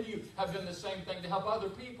 So many of you have done the same thing to help other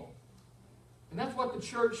people. And that's what the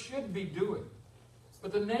church should be doing.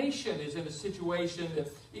 But the nation is in a situation that,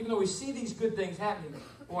 even though we see these good things happening,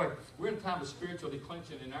 boy, we're in a time of spiritual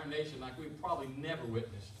declension in our nation like we've probably never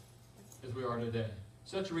witnessed as we are today.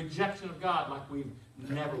 Such a rejection of God like we've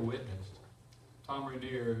never witnessed. Tom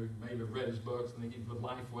Rainier, who may have read his books, I think he's with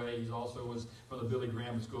Lifeway. He also was from the Billy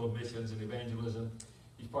Graham School of Missions and Evangelism.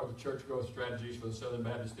 He's part of the Church Growth Strategies for the Southern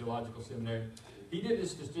Baptist Theological Seminary. He did this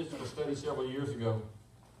statistical study several years ago,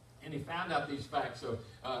 and he found out these facts. So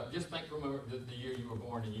just think from the year you were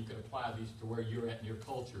born, and you can apply these to where you're at in your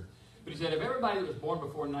culture. But he said, if everybody that was born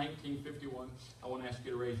before 1951, I want to ask you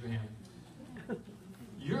to raise your hand.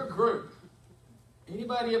 Your group,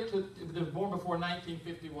 anybody up to that was born before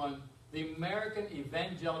 1951, the American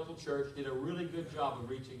Evangelical Church did a really good job of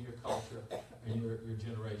reaching your culture and your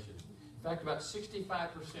generation. In fact, about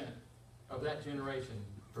 65% of that generation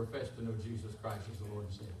professed to know Jesus Christ as the Lord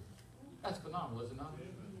and Savior. That's phenomenal, is it not?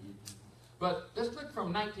 But let's look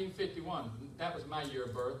from 1951. That was my year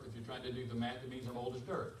of birth. If you're trying to do the math, it means I'm old as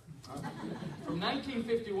dirt. Right? From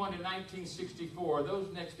 1951 to 1964,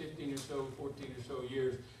 those next 15 or so, 14 or so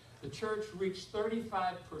years, the church reached 35%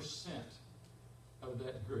 of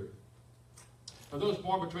that group. Of those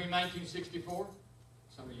born between 1964,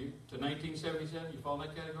 some of you, to 1977, you fall in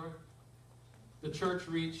that category? The church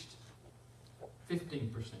reached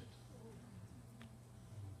 15%.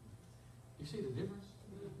 You see the difference?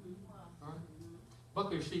 All right.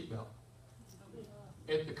 Buckle your seatbelt.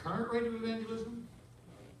 At the current rate of evangelism,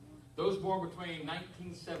 those born between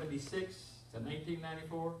 1976 to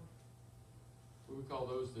 1994, what we call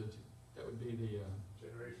those, that would be the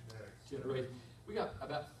Generation X. Generation. We got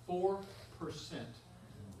about 4%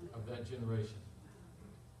 of that generation.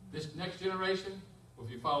 This next generation, well,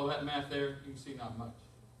 if you follow that math there, you can see not much.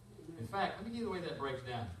 In fact, let me give you the way that breaks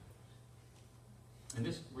down. And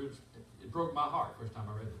this, it broke my heart first time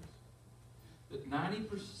I read this. That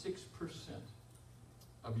 96%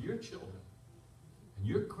 of your children and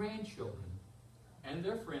your grandchildren and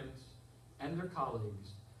their friends and their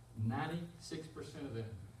colleagues, 96% of them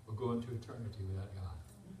will go into eternity without God.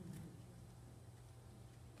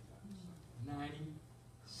 96%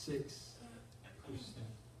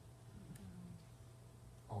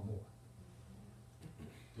 or more.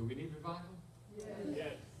 Do we need revival?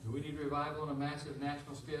 Yes. Do we need revival on a massive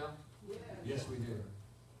national scale? Yes, we do.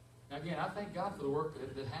 Now again, I thank God for the work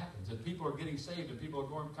that happens, that people are getting saved and people are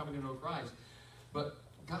coming to know Christ. But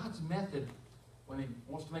God's method, when He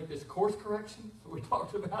wants to make this course correction that we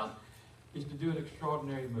talked about, is to do an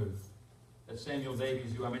extraordinary move. That Samuel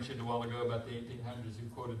Davies, who I mentioned a while ago about the 1800s, who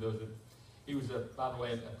quoted those. He was, by the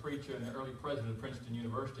way, a preacher and an early president of Princeton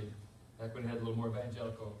University, back when it had a little more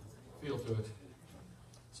evangelical feel to it.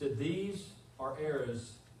 Said, these are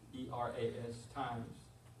eras, E-R-A-S, times,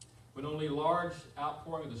 when only large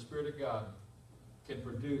outpouring of the Spirit of God can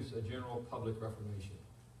produce a general public reformation.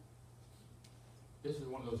 This is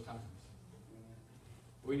one of those times.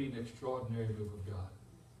 We need an extraordinary move of God.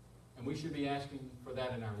 And we should be asking for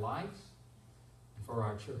that in our lives and for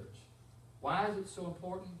our church. Why is it so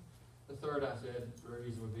important? The third, I said, very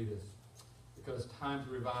easy would be this. because times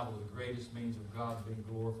of revival are the greatest means of God being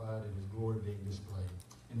glorified and His glory being displayed.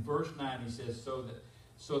 In verse 9 he says,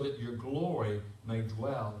 so that your glory may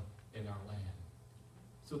dwell in our land.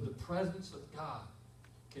 So the presence of God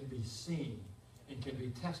can be seen and can be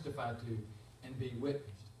testified to and be witnessed.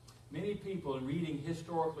 Many people, in reading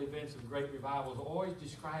historical events of great revivals, always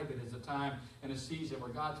describe it as a time and a season where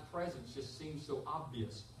God's presence just seems so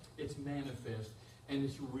obvious. It's manifest and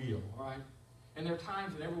it's real, all right? And there are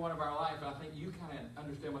times in every one of our life, and I think you kind of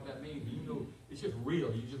understand what that means. You know, it's just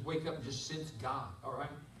real. You just wake up and just sense God, all right?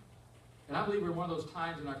 And I believe we're in one of those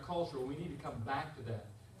times in our culture where we need to come back to that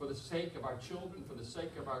for the sake of our children, for the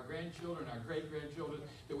sake of our grandchildren, our great-grandchildren,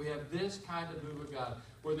 that we have this kind of move of God,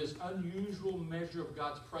 where this unusual measure of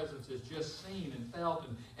God's presence is just seen and felt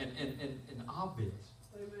and obvious.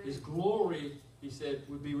 Amen. His glory, he said,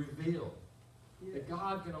 would be revealed. Yeah. That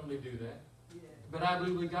God can only do that. Yeah. But I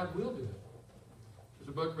believe that God will do it. There's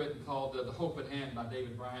a book written called The Hope at Hand by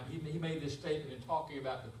David Bryant. He made this statement in talking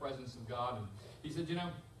about the presence of God. And he said, you know,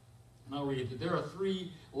 and I'll read it. There are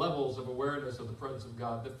 3 levels of awareness of the presence of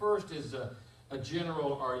God. The first is a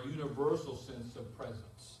general or a universal sense of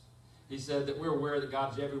presence. He said that we're aware that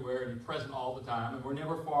God's everywhere and He's present all the time, and we're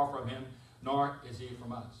never far from Him, nor is He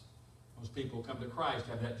from us. Most people who come to Christ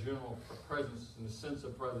have that general presence and the sense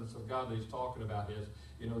of presence of God that He's talking about, is,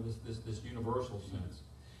 you know, this universal sense.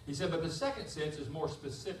 He said, but the second sense is more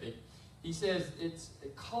specific. He says it's a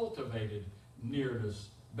cultivated nearness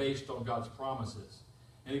based on God's promises.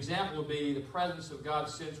 An example would be the presence of God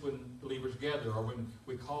sensed when believers gather or when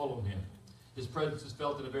we call on Him. His presence is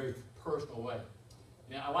felt in a very personal way.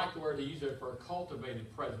 Now, I like the word he used there for a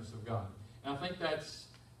cultivated presence of God. And I think that's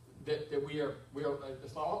that we are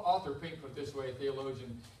this author Pink put it this way, a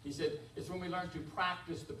theologian. He said, it's when we learn to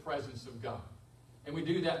practice the presence of God. And we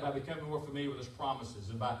do that by becoming more familiar with His promises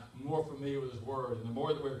and by more familiar with His Word. And the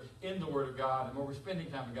more that we're in the Word of God and the more we're spending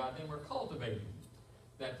time with God, then we're cultivating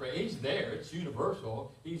that prayer. He's there. It's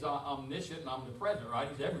universal. He's omniscient and omnipresent, right?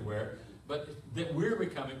 He's everywhere. But that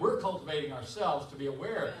we're cultivating ourselves to be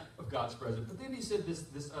aware of God's presence. But then he said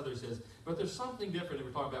this other says, but there's something different that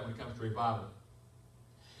we're talking about when it comes to revival.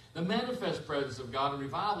 The manifest presence of God in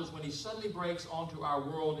revival is when He suddenly breaks onto our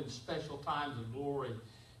world in special times of glory,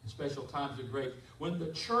 in special times of grace, when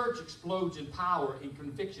the church explodes in power, in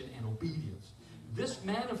conviction, and obedience. This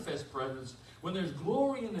manifest presence, when there's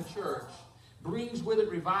glory in the church, brings with it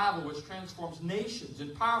revival which transforms nations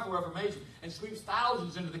in powerful reformation and sweeps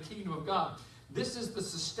thousands into the kingdom of God. This is the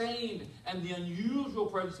sustained and the unusual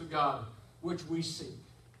presence of God which we seek.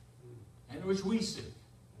 And which we seek.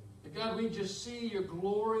 That God, we just see Your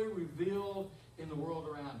glory revealed in the world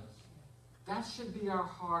around us. That should be our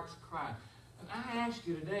heart's cry. And I ask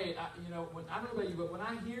you today, I don't know about you, but when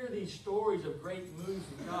I hear these stories of great moves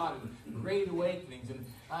of God and great awakenings, and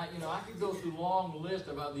I could go through a long list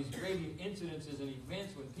about these great incidences and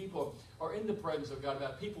events when people are in the presence of God,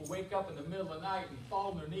 about people wake up in the middle of the night and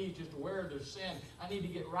fall on their knees just aware of their sin. I need to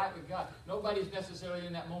get right with God. Nobody's necessarily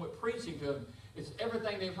in that moment preaching to them. It's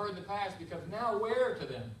everything they've heard in the past becomes now aware to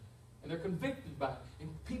them, and they're convicted by it.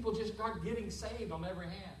 And people just start getting saved on every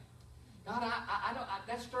hand. God,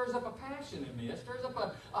 that stirs up a passion in me. That stirs up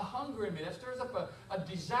a hunger in me. That stirs up a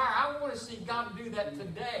desire. I want to see God do that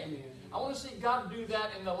today. I want to see God do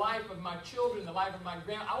that in the life of my children, the life of my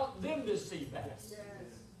grandchildren. I want them to see that. Yes.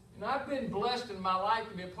 And I've been blessed in my life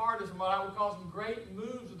to be a part of some what I would call some great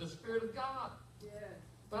moves of the Spirit of God. Yes.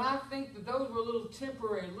 But I think that those were a little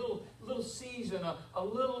temporary, a little season, a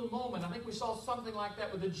little moment. I think we saw something like that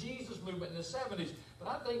with the Jesus movement in the 70s. But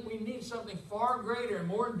I think we need something far greater and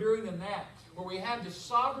more enduring than that, where we have the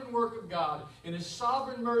sovereign work of God in His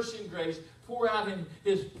sovereign mercy and grace pour out in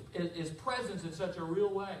His presence in such a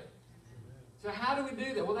real way. So how do we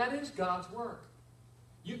do that? Well, that is God's work.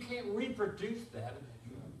 You can't reproduce that.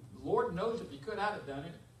 The Lord knows if you could, I'd have done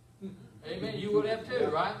it. Amen. You would have too,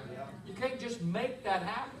 right? You can't just make that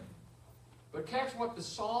happen. But catch what the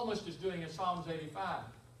psalmist is doing in Psalms 85.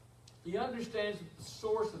 He understands that the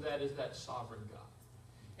source of that is that sovereign God.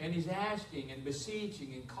 And he's asking and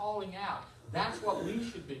beseeching and calling out. That's what we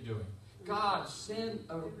should be doing. God, send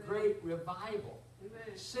a great revival.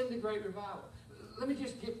 Send a great revival. Let me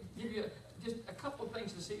just give you just a couple of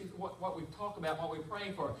things to see what we've talked about, what we're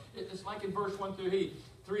praying for. It's like in verse 1 through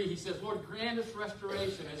 3, he says, Lord, grant us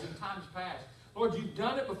restoration as in times past. Lord, you've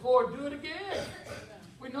done it before, do it again.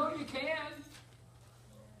 We know you can.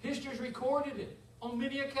 History's recorded it on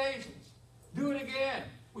many occasions. Do it again.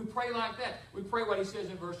 We pray like that. We pray what he says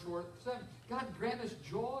in verse 7. God, grant us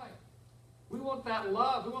joy. We want that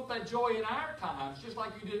love. We want that joy in our times, just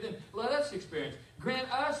like you did then. Let us experience.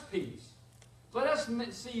 Grant us peace. Let us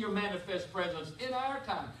see your manifest presence in our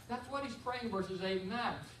time. That's what he's praying, verses 8 and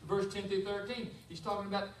 9. Verse 10 through 13, he's talking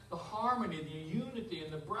about the harmony, the unity,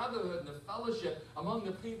 and the brotherhood, and the fellowship among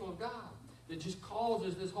the people of God that just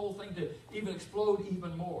causes this whole thing to even explode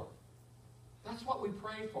even more. That's what we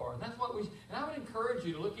pray for. And that's what and I would encourage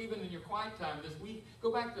you to look even in your quiet time this week.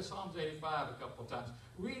 Go back to Psalms 85 a couple of times.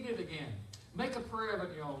 Read it again. Make a prayer of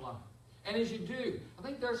it in your own life. And as you do, I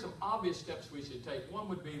think there are some obvious steps we should take. One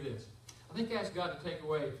would be this. I think ask God to take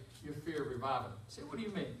away your fear of revival. Say, what do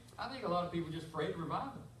you mean? I think a lot of people are just afraid of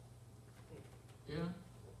revival. Yeah?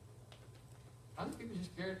 I think people are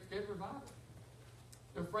just scared of revival.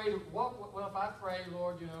 They're afraid of, well, if I pray,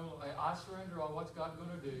 Lord, I surrender all, what's God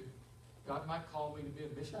going to do? God might call me to be a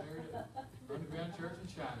missionary to underground church in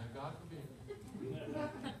China. God forbid.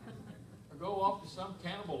 Or go off to some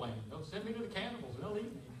cannibal land. They'll send me to the cannibals and they'll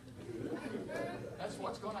eat me. That's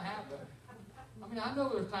what's going to happen. I mean, I know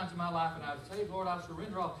there's times in my life when I've said, Lord, I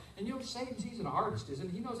surrender all. And Satan's, he's an artist, isn't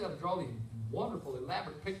he? He knows how to draw these wonderful,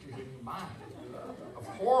 elaborate pictures in your mind of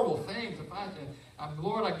horrible things.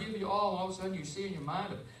 Lord, I give you all, and all of a sudden you see in your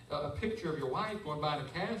mind a picture of your wife going by in a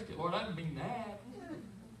casket. Lord, I didn't mean that.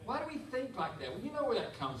 Why do we think like that? Well, you know where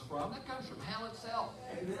that comes from. That comes from hell itself.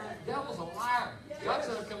 The devil's a liar. God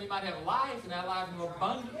said he might have life and that life in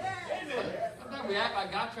abundance. Sometimes we act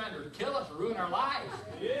like God's trying to kill us or ruin our lives.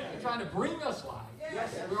 He's trying to bring us life.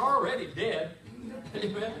 We're already dead.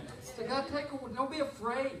 Amen. So God, don't be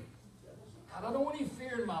afraid. God, I don't want any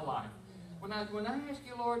fear in my life. When I ask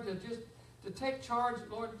you, Lord, to take charge,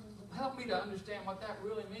 Lord, help me to understand what that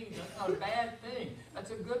really means. That's not a bad thing. That's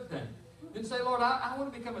a good thing. Then say, Lord, I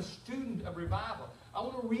want to become a student of revival. I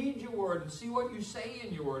want to read your word and see what you say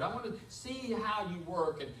in your word. I want to see how you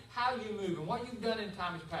work and how you move and what you've done in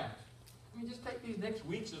times past. I mean, just take these next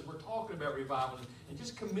weeks as we're talking about revival and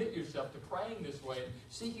just commit yourself to praying this way and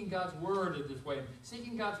seeking God's word in this way and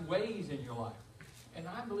seeking God's ways in your life. And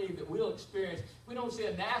I believe that we'll experience, we don't see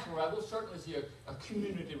a national revival, we'll certainly see a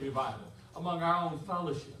community revival among our own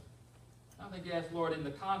fellowship. I think, yes, Lord, in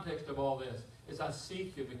the context of all this, as I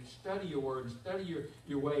seek you and study your word and study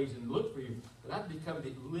your ways and look for you, that I become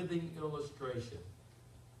the living illustration.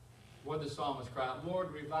 What the psalmist cried,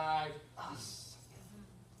 Lord, revive us.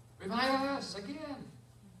 Revive us again.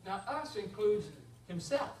 Now, us includes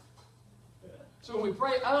himself. So when we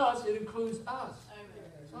pray us, it includes us.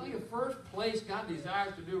 So I think the first place God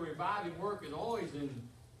desires to do reviving work is always in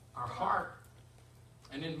our heart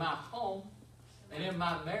and in my home and in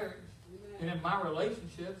my marriage and in my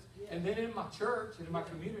relationships and then in my church and in my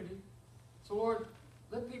community. So Lord,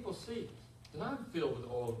 let people see that I'm filled with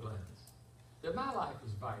oil of gladness, that my life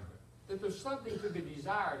is vibrant, that there's something to be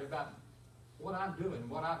desired about what I'm doing,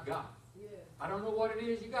 what I've got. I don't know what it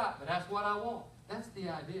is you got, but that's what I want. That's the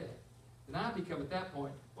idea. And I become, at that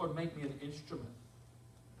point, Lord, make me an instrument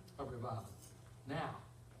of revival. Now,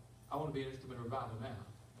 I want to be an instrument of revival now.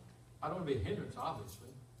 I don't want to be a hindrance, obviously.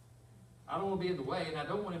 I don't want to be in the way, and I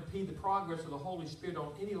don't want to impede the progress of the Holy Spirit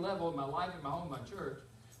on any level in my life, in my home, my church.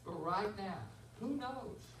 But right now, who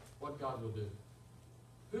knows what God will do?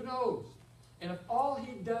 Who knows? And if all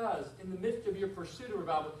he does in the midst of your pursuit of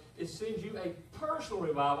revival is send you a personal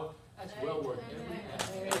revival, that's well worth every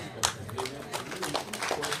aspect.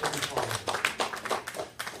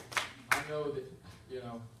 I know that,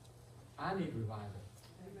 I need revival.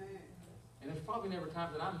 And there's probably never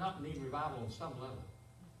times that I'm not needing revival on some level.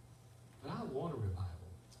 But I want a revival.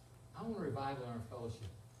 I want a revival in our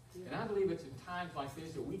fellowship. And I believe it's in times like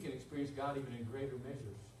this that we can experience God even in greater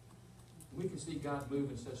measures. We can see God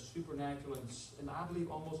move in such supernatural and I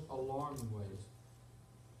believe almost alarming ways.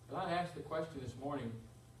 But I asked the question this morning,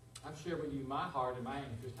 I've shared with you my heart and my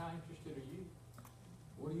interest. How interested are you?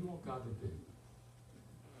 What do you want God to do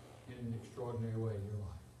in an extraordinary way in your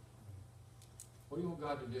life? What do you want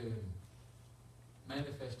God to do in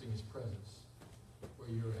manifesting his presence where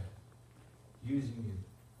you're at? Using you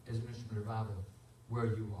as an instrument of revival where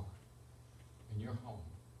you are. In your home.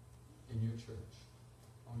 In your church.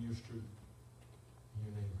 On your street. In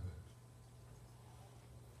your neighborhood.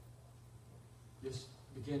 Just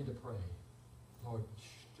begin to pray. Lord,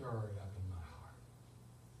 stir it up in my heart.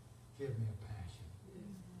 Give me a passion.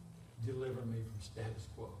 Deliver me from status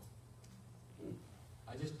quo.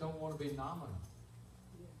 I just don't want to be nominal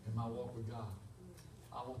in my walk with God.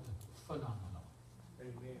 I want the phenomenal.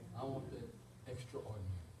 Amen. I want the extraordinary.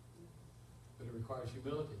 But it requires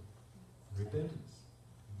humility, repentance,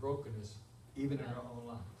 brokenness, even in our own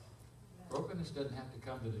lives. Brokenness doesn't have to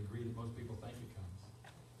come to the degree that most people think it comes.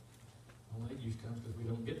 Only it usually comes because we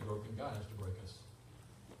don't get broken. God has to break us.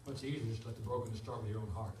 Much easier just let the brokenness start with your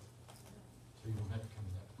own heart. So you don't have to come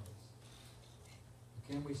to that place. I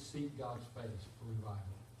Can we seek God's face for revival?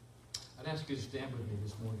 I'd ask you to stand with me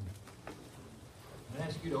this morning. I'd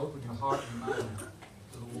ask you to open your heart and mind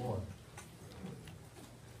to the Lord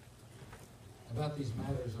about these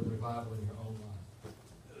matters of revival in your own life.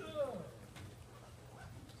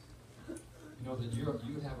 You know that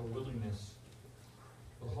you have a willingness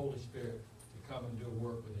for the Holy Spirit to come and do a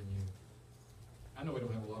work within you. I know we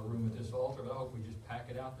don't have a lot of room at this altar, but I hope we just pack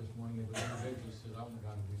it out this morning if an individual says, I want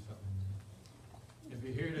God to do something in me. If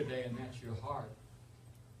you're here today and that's your heart,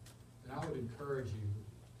 then I would encourage you,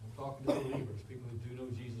 I'm talking to believers, people who do know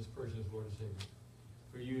Jesus personally as Lord and Savior,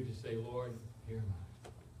 for you to say, Lord, here am I.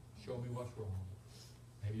 Show me what's wrong.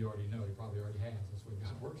 Maybe you already know. You probably already have. That's what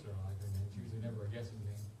God works in our life. And it's usually never a guessing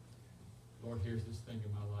game. Lord, here's this thing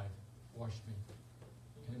in my life. Wash me.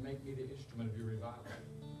 Can it make me the instrument of your revival?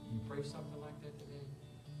 Can you pray something like that today?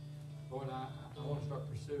 Lord, I want to start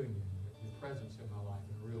pursuing you, your presence in my life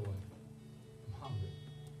in a real way. I'm hungry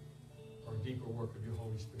for a deeper work of your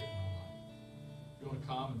Holy Spirit in my life. If you want to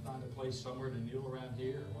come and find a place somewhere to kneel around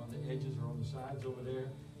here or on the edges or on the sides over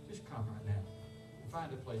there, just come right now and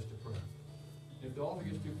find a place to pray. And if the altar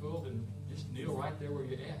gets too full, then just kneel right there where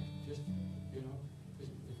you're at. Just, you know, if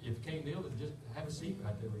you can't kneel, then just have a seat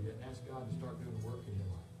right there where you're at and ask God to start doing the work in your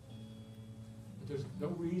life. But there's no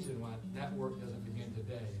reason why that work doesn't begin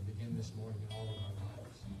today and begin this morning in all of our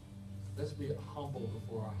lives. Let's be humble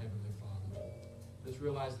before our Heavenly Father. Let's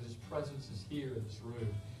realize that His presence is here in this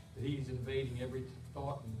room, that He's invading every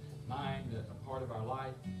thought and mind, a part of our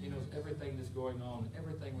life. He knows everything that's going on,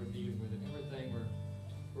 everything we're dealing with, and everything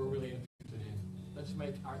we're really interested in. Let's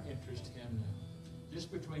make our interest Him now.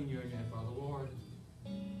 Just between you and your Father, Lord,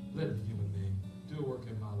 let it be human being. Do a work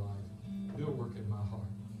in my life. Do a work in my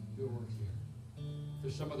heart. Do a work here. If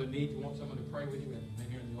there's some other need, you want someone to pray with you,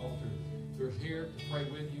 and here in the altar. If they're here to pray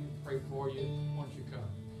with you, pray for you, why don't you come?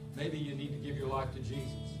 Maybe you need to give your life to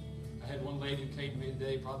Jesus. I had one lady who came to me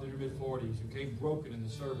today, probably in her mid-40s, who came broken in the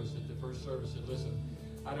service, at the first service, said, listen,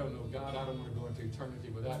 I don't know God. I don't want to go into eternity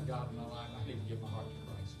without God in my life. I need to give my heart to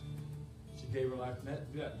Christ. She gave her life.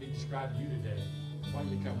 That be described to you today. Why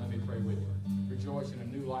don't you come? Let me pray with you. Rejoice in a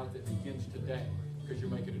new life that begins today because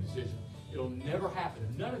you're making a decision. It'll never happen.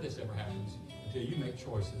 None of this ever happens until you make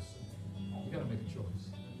choices. You got to make a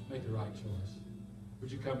choice. Make the right choice.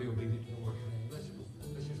 Would you come be obedient to the Lord today?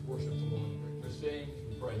 Let's just worship the Lord. Let's sing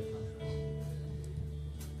and pray.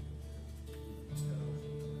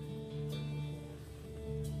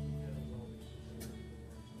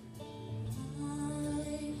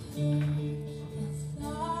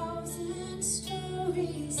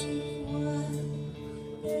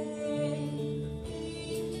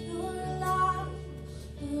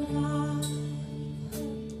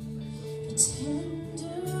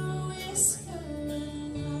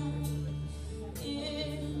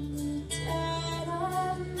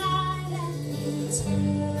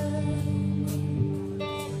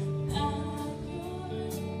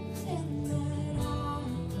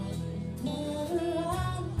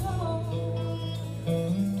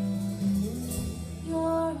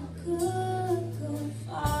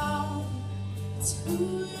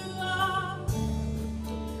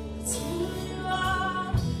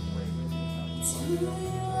 It's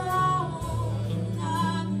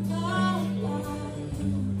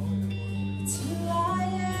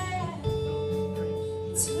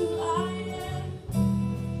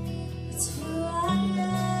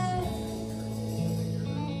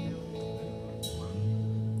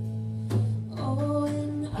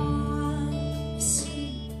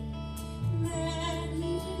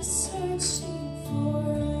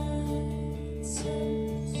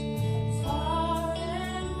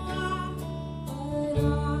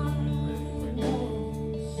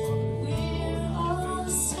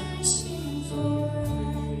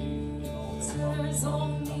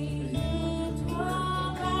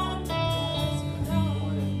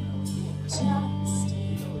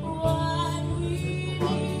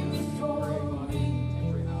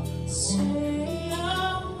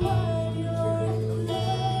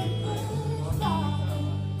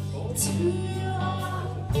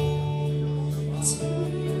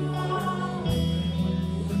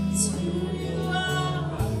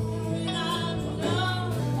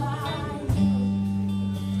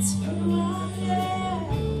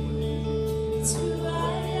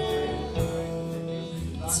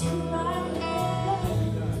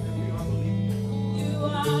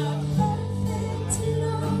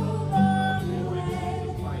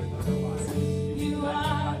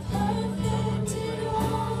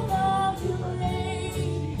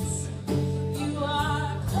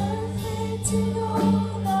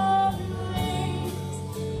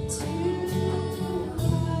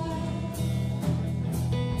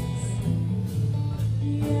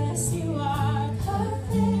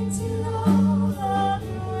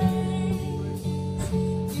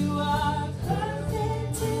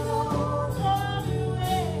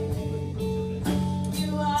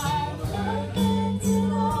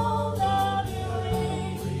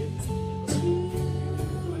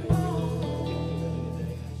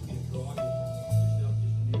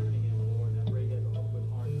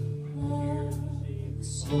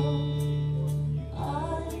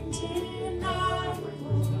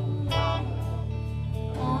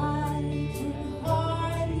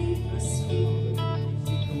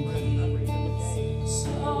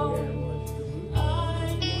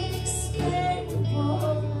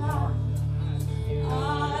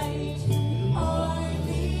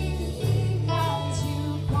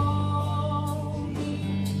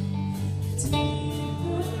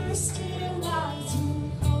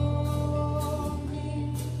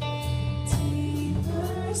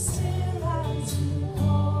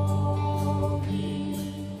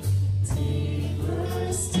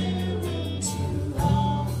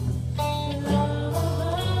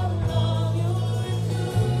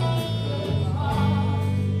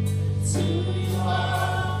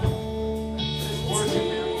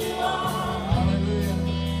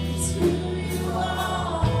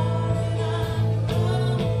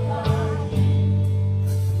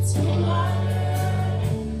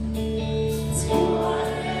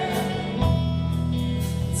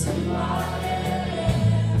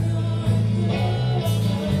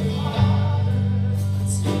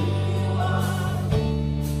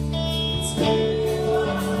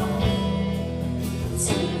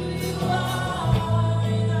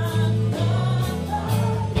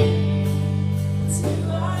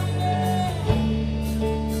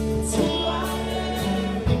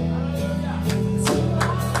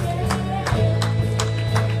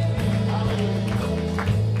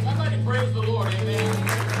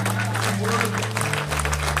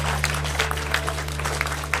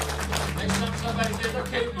somebody says, I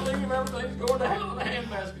can't believe everything's going to hell in a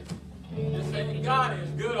handbasket. Just saying God is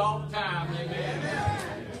good all the time.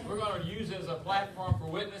 Amen. We're going to use it as a platform for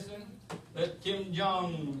witnessing. That Kim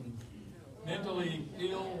Jong, mentally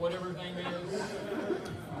ill, whatever his name is,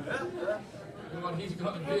 and what he's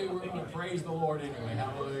going to do, we're going to praise the Lord anyway.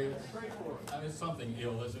 Hallelujah. I mean, it's something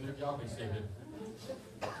ill, isn't it? Y'all receive it.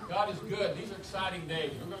 God is good. These are exciting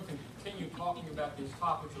days. We're going to continue talking about these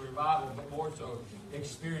topics of revival, but more so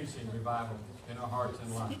experiencing revival in our hearts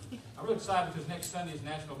and lives. I'm really excited because next Sunday is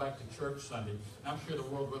National Back to Church Sunday, and I'm sure the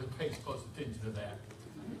world really pays close attention to that.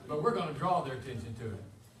 But we're going to draw their attention to it.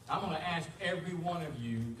 I'm going to ask every one of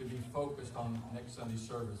you to be focused on next Sunday's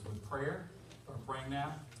service with prayer. Start praying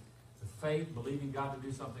now. With faith, believing God to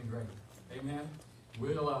do something great. Amen.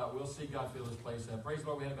 We'll see God fill this place up. Praise the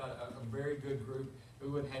Lord. We had about a very good group. We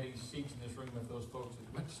wouldn't have any seats in this room if those folks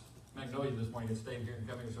that went to Magnolia this morning had stayed here and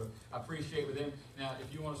come here. So I appreciate with them. Now,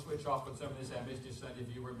 if you want to switch off with some of this, I missed you Sunday.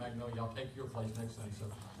 If you were at Magnolia, I'll take your place next Sunday. So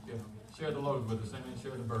share the load with us. Amen.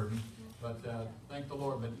 Share the burden. But thank the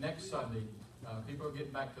Lord. But next Sunday, people are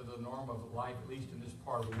getting back to the norm of life, at least in this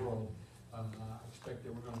part of the world. I expect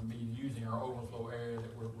that we're going to be using our overflow area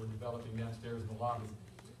that we're developing downstairs in the lobby.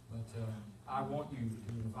 But I want you to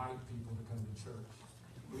invite people to come to church.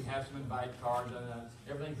 We have some invite cards.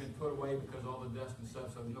 Everything's been put away because of all the dust and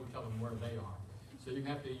stuff, so there's no telling where they are. So you're going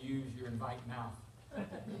to have to use your invite mouth. You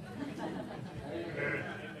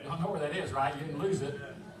don't know where that is, right? You didn't lose it.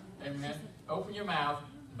 Amen. Open your mouth,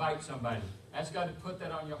 invite somebody. Ask God to put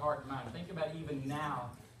that on your heart and mind. Think about even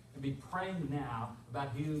now and be praying now about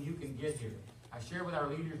who you can get here. I shared with our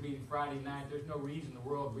leaders meeting Friday night, there's no reason in the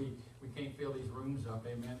world we can't fill these rooms up,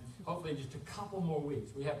 amen. Hopefully just a couple more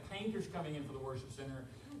weeks. We have painters coming in for the worship center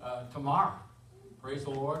tomorrow. Praise the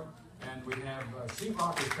Lord. And we have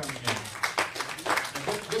sheetrockers coming in. And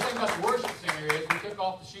the good thing about the worship center is we took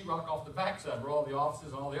off the sheetrock off the backside where all the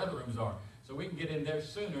offices and all the other rooms are. So we can get in there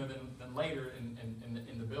sooner than later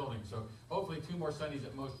in the building. So hopefully 2 more Sundays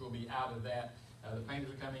at most we'll be out of that. The painters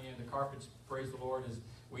are coming in. The carpets, praise the Lord, is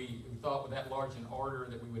we thought with that large an order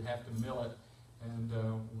that we would have to mill it. And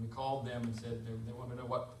we called them and said they wanted to know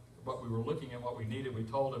what we were looking at, what we needed. We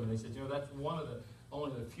told them, and they said, you know, that's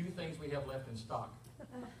only the few things we have left in stock.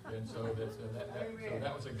 And so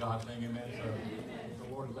that was a God thing, amen. So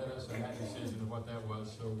the Lord led us in that decision of what that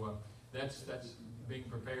was. So that's being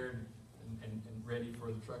prepared and ready for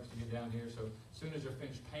the trucks to get down here. So as soon as they're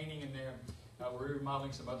finished painting in there, we're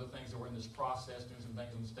remodeling some other things that we're in this process, doing some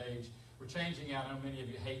things on stage. We're changing out. I know many of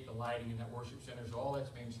you hate the lighting in that worship center, so all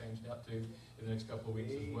that's being changed out too in the next couple of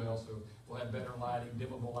weeks as well. So we'll have better lighting,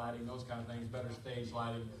 dimmable lighting, those kind of things, better stage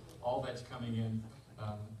lighting. All that's coming in.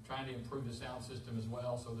 Trying to improve the sound system as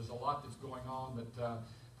well. So there's a lot that's going on, but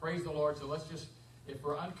praise the Lord. So let's just, if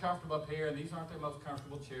we're uncomfortable up here, and these aren't the most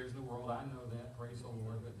comfortable chairs in the world, I know that, praise the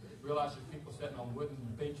Lord, but realize there's people sitting on wooden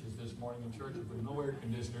benches this morning in church with no air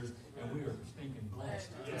conditioners, and we are stinking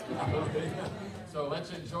blessed. So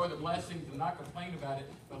let's enjoy the blessings and not complain about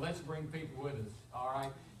it, but let's bring people with us, all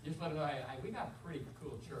right? Just let them know, hey, we got a pretty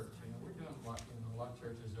cool church. You know, we're doing a lot of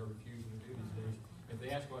churches are refusing to do these days. If they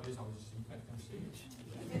ask what it is, I'll just say, come see it.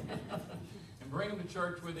 And bring them to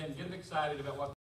church with them, get them excited about what